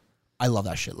 Like, I love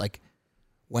that shit. Like,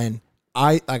 when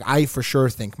I for sure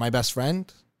think my best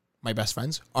friends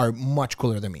are much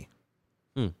cooler than me.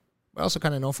 But I also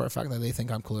kind of know for a fact that they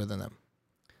think I'm cooler than them.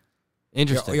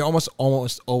 Interesting. You're almost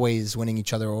always winning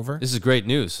each other over. This is great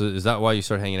news. So is that why you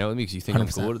start hanging out with me? Because you think I'm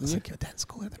cooler than you? Like, Dan's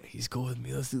cooler than me. He's cooler than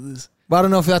me. Let's do this. But I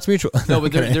don't know if that's mutual. No,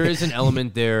 but there is an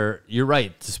element there. You're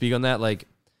right to speak on that. Like,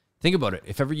 think about it.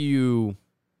 If ever you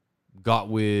got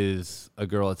with a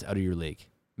girl that's out of your league,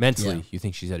 mentally, you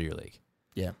think she's out of your league.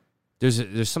 Yeah.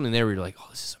 There's something there where you're like, oh,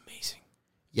 this is amazing.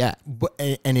 Yeah. But,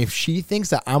 and if she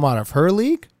thinks that I'm out of her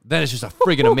league, that is just a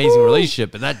friggin' amazing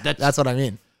relationship. And that's what I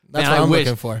mean. That's man, what I'm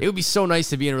looking for. It would be so nice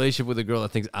to be in a relationship with a girl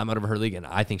that thinks I'm out of her league and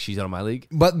I think she's out of my league.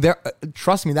 But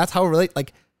trust me, that's how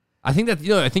like. I think I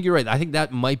think you're right. I think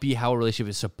that might be how a relationship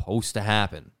is supposed to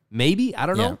happen. Maybe, I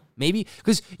don't know. Maybe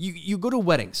because you go to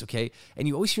weddings, okay, and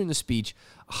you always hear in the speech,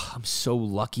 oh, "I'm so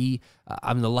lucky.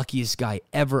 I'm the luckiest guy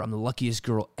ever. I'm the luckiest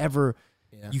girl ever."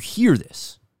 Yeah. You hear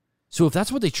this. So if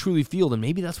that's what they truly feel, then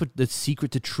maybe that's what the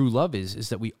secret to true love is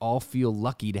that we all feel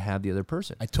lucky to have the other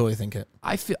person. I totally think it.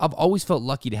 I've always felt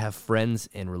lucky to have friends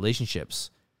and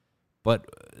relationships, but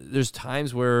there's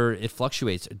times where it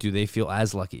fluctuates. Do they feel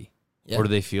as lucky? Yeah. Or do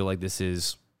they feel like this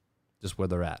is just where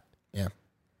they're at? Yeah.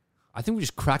 I think we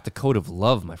just cracked the code of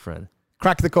love, my friend.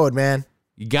 Crack the code, man.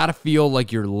 You got to feel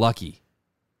like you're lucky.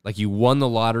 Like you won the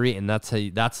lottery, and that's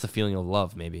the feeling of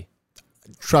love, maybe.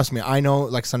 Trust me, I know,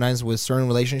 like, sometimes with certain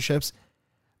relationships,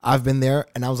 I've been there,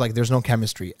 and I was like, there's no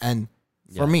chemistry. And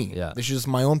for me, this is just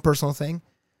my own personal thing.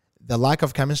 The lack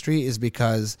of chemistry is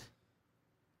because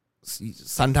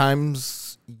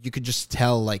sometimes you could just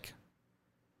tell, like,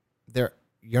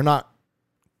 you're not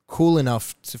cool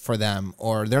enough for them,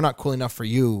 or they're not cool enough for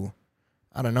you.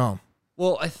 I don't know.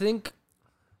 Well, I think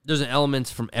there's an element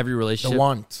from every The relationship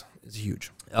want is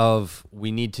huge. of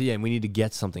we need to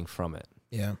get something from it,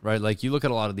 Yeah. right? Like you look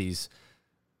at a lot of these,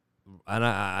 and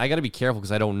I got to be careful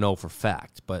because I don't know for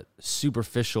fact, but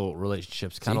superficial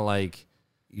relationships, kind of like,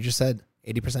 You just said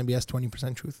 80% BS,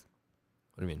 20% truth.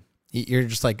 what do you mean? You're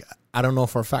just like, I don't know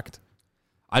for a fact.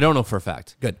 I don't know for a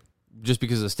fact. Good. Just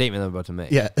because of the statement I'm about to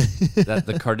make. Yeah. That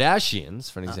the Kardashians,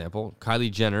 for an example,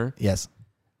 Kylie Jenner, Yes.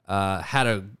 had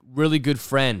a really good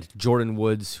friend, Jordan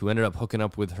Woods, who ended up hooking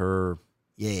up with her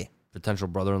Yeah. potential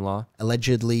brother-in-law.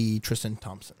 Allegedly Tristan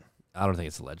Thompson. I don't think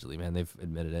it's allegedly, man. They've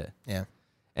admitted it. Yeah.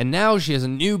 And now she has a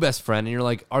new best friend, and you're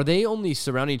like, are they only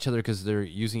surrounding each other because they're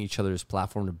using each other's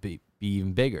platform to be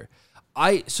even bigger?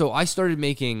 So I started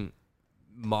making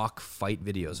mock fight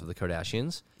videos of the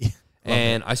Kardashians,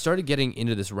 and I started getting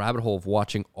into this rabbit hole of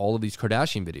watching all of these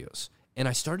Kardashian videos. And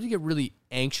I started to get really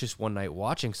anxious one night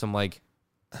watching, so I'm like,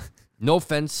 no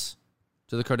offense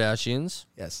to the Kardashians,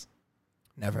 Yes.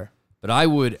 Never. but I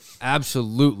would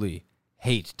absolutely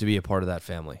hate to be a part of that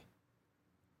family.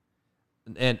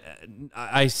 And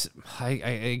I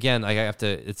again, I have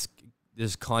to,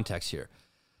 there's context here.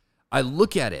 I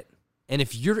look at it, and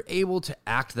if you're able to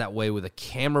act that way with a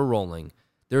camera rolling,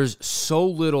 there's so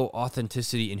little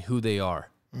authenticity in who they are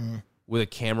with a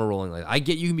camera rolling. Like, I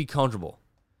get you can be comfortable,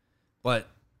 but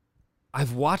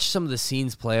I've watched some of the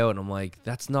scenes play out, and I'm like,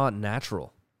 that's not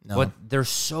natural. No. But they're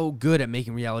so good at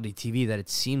making reality TV that it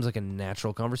seems like a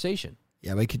natural conversation.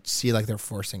 Yeah, but you could see like they're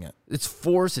forcing it. It's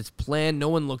forced, it's planned. No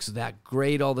one looks that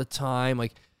great all the time.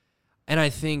 Like, and I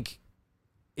think,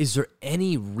 is there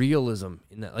any realism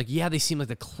in that? Like, yeah, they seem like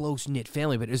the close-knit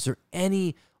family, but is there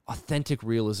any authentic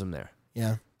realism there?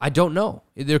 Yeah. I don't know.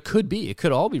 There could be. It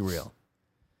could all be real.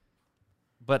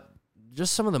 But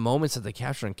just some of the moments that they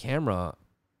capture on camera,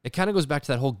 it kind of goes back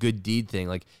to that whole good deed thing.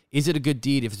 Like, is it a good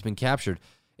deed if it's been captured?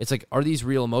 It's like, are these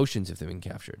real emotions if they've been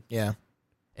captured? Yeah.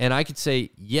 And I could say,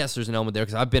 yes, there's an element there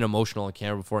because I've been emotional on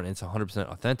camera before and it's 100%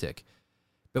 authentic.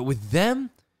 But with them,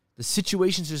 the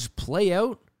situations just play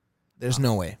out. There's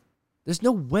no way. There's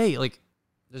no way. Like,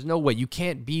 there's no way. You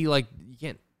can't be like, you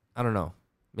can't, I don't know.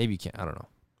 Maybe you can't. I don't know.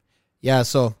 Yeah,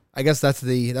 so I guess that's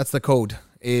the code,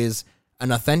 is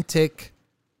an authentic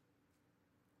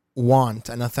want,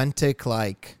 an authentic,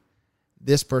 like,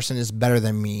 this person is better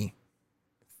than me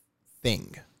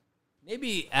thing.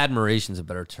 Maybe admiration's a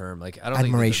better term. Like, I don't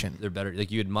Admiration. think they're better.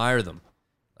 Like, you admire them.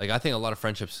 Like, I think a lot of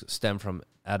friendships stem from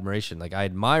admiration. Like, I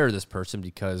admire this person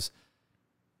because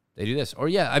they do this. Or,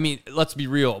 yeah, I mean, let's be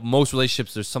real. Most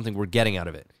relationships, there's something we're getting out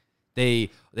of it. They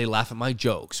laugh at my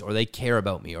jokes, or they care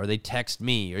about me, or they text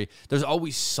me. Or there's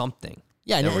always something.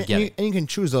 Yeah, that we're and getting. you can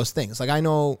choose those things. Like, I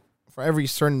know for every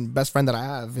certain best friend that I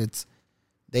have, it's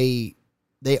they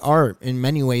are in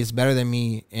many ways better than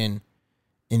me in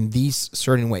these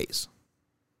certain ways.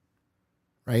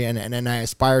 Right? And I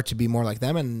aspire to be more like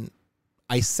them, and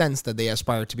I sense that they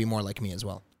aspire to be more like me as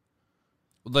well.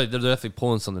 They're definitely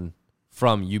pulling something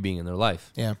from you being in their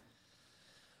life. Yeah.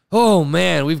 Oh,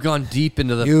 man, we've gone deep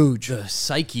into the Huge.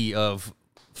 psyche of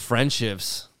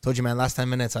friendships. Told you, man, last 10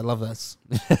 minutes, I love this.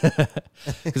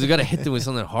 Because we got to hit them with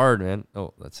something hard, man.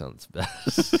 Oh, that sounds bad.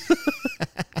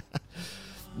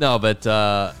 No, but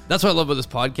that's what I love about this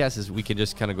podcast is we can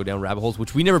just kind of go down rabbit holes,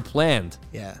 which we never planned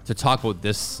Yeah. to talk about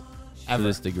this Ever. to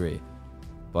this degree.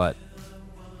 But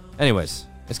anyways,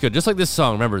 it's good. Just like this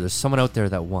song, remember, there's someone out there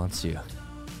that wants you.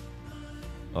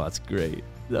 Oh, that's great.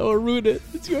 That will ruin it.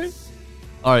 It's great.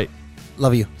 All right.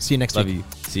 Love you. See you next Love week. you.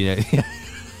 See you next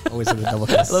Always with a double I love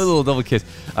kiss. a little double kiss.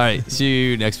 All right. See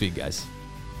you next week, guys.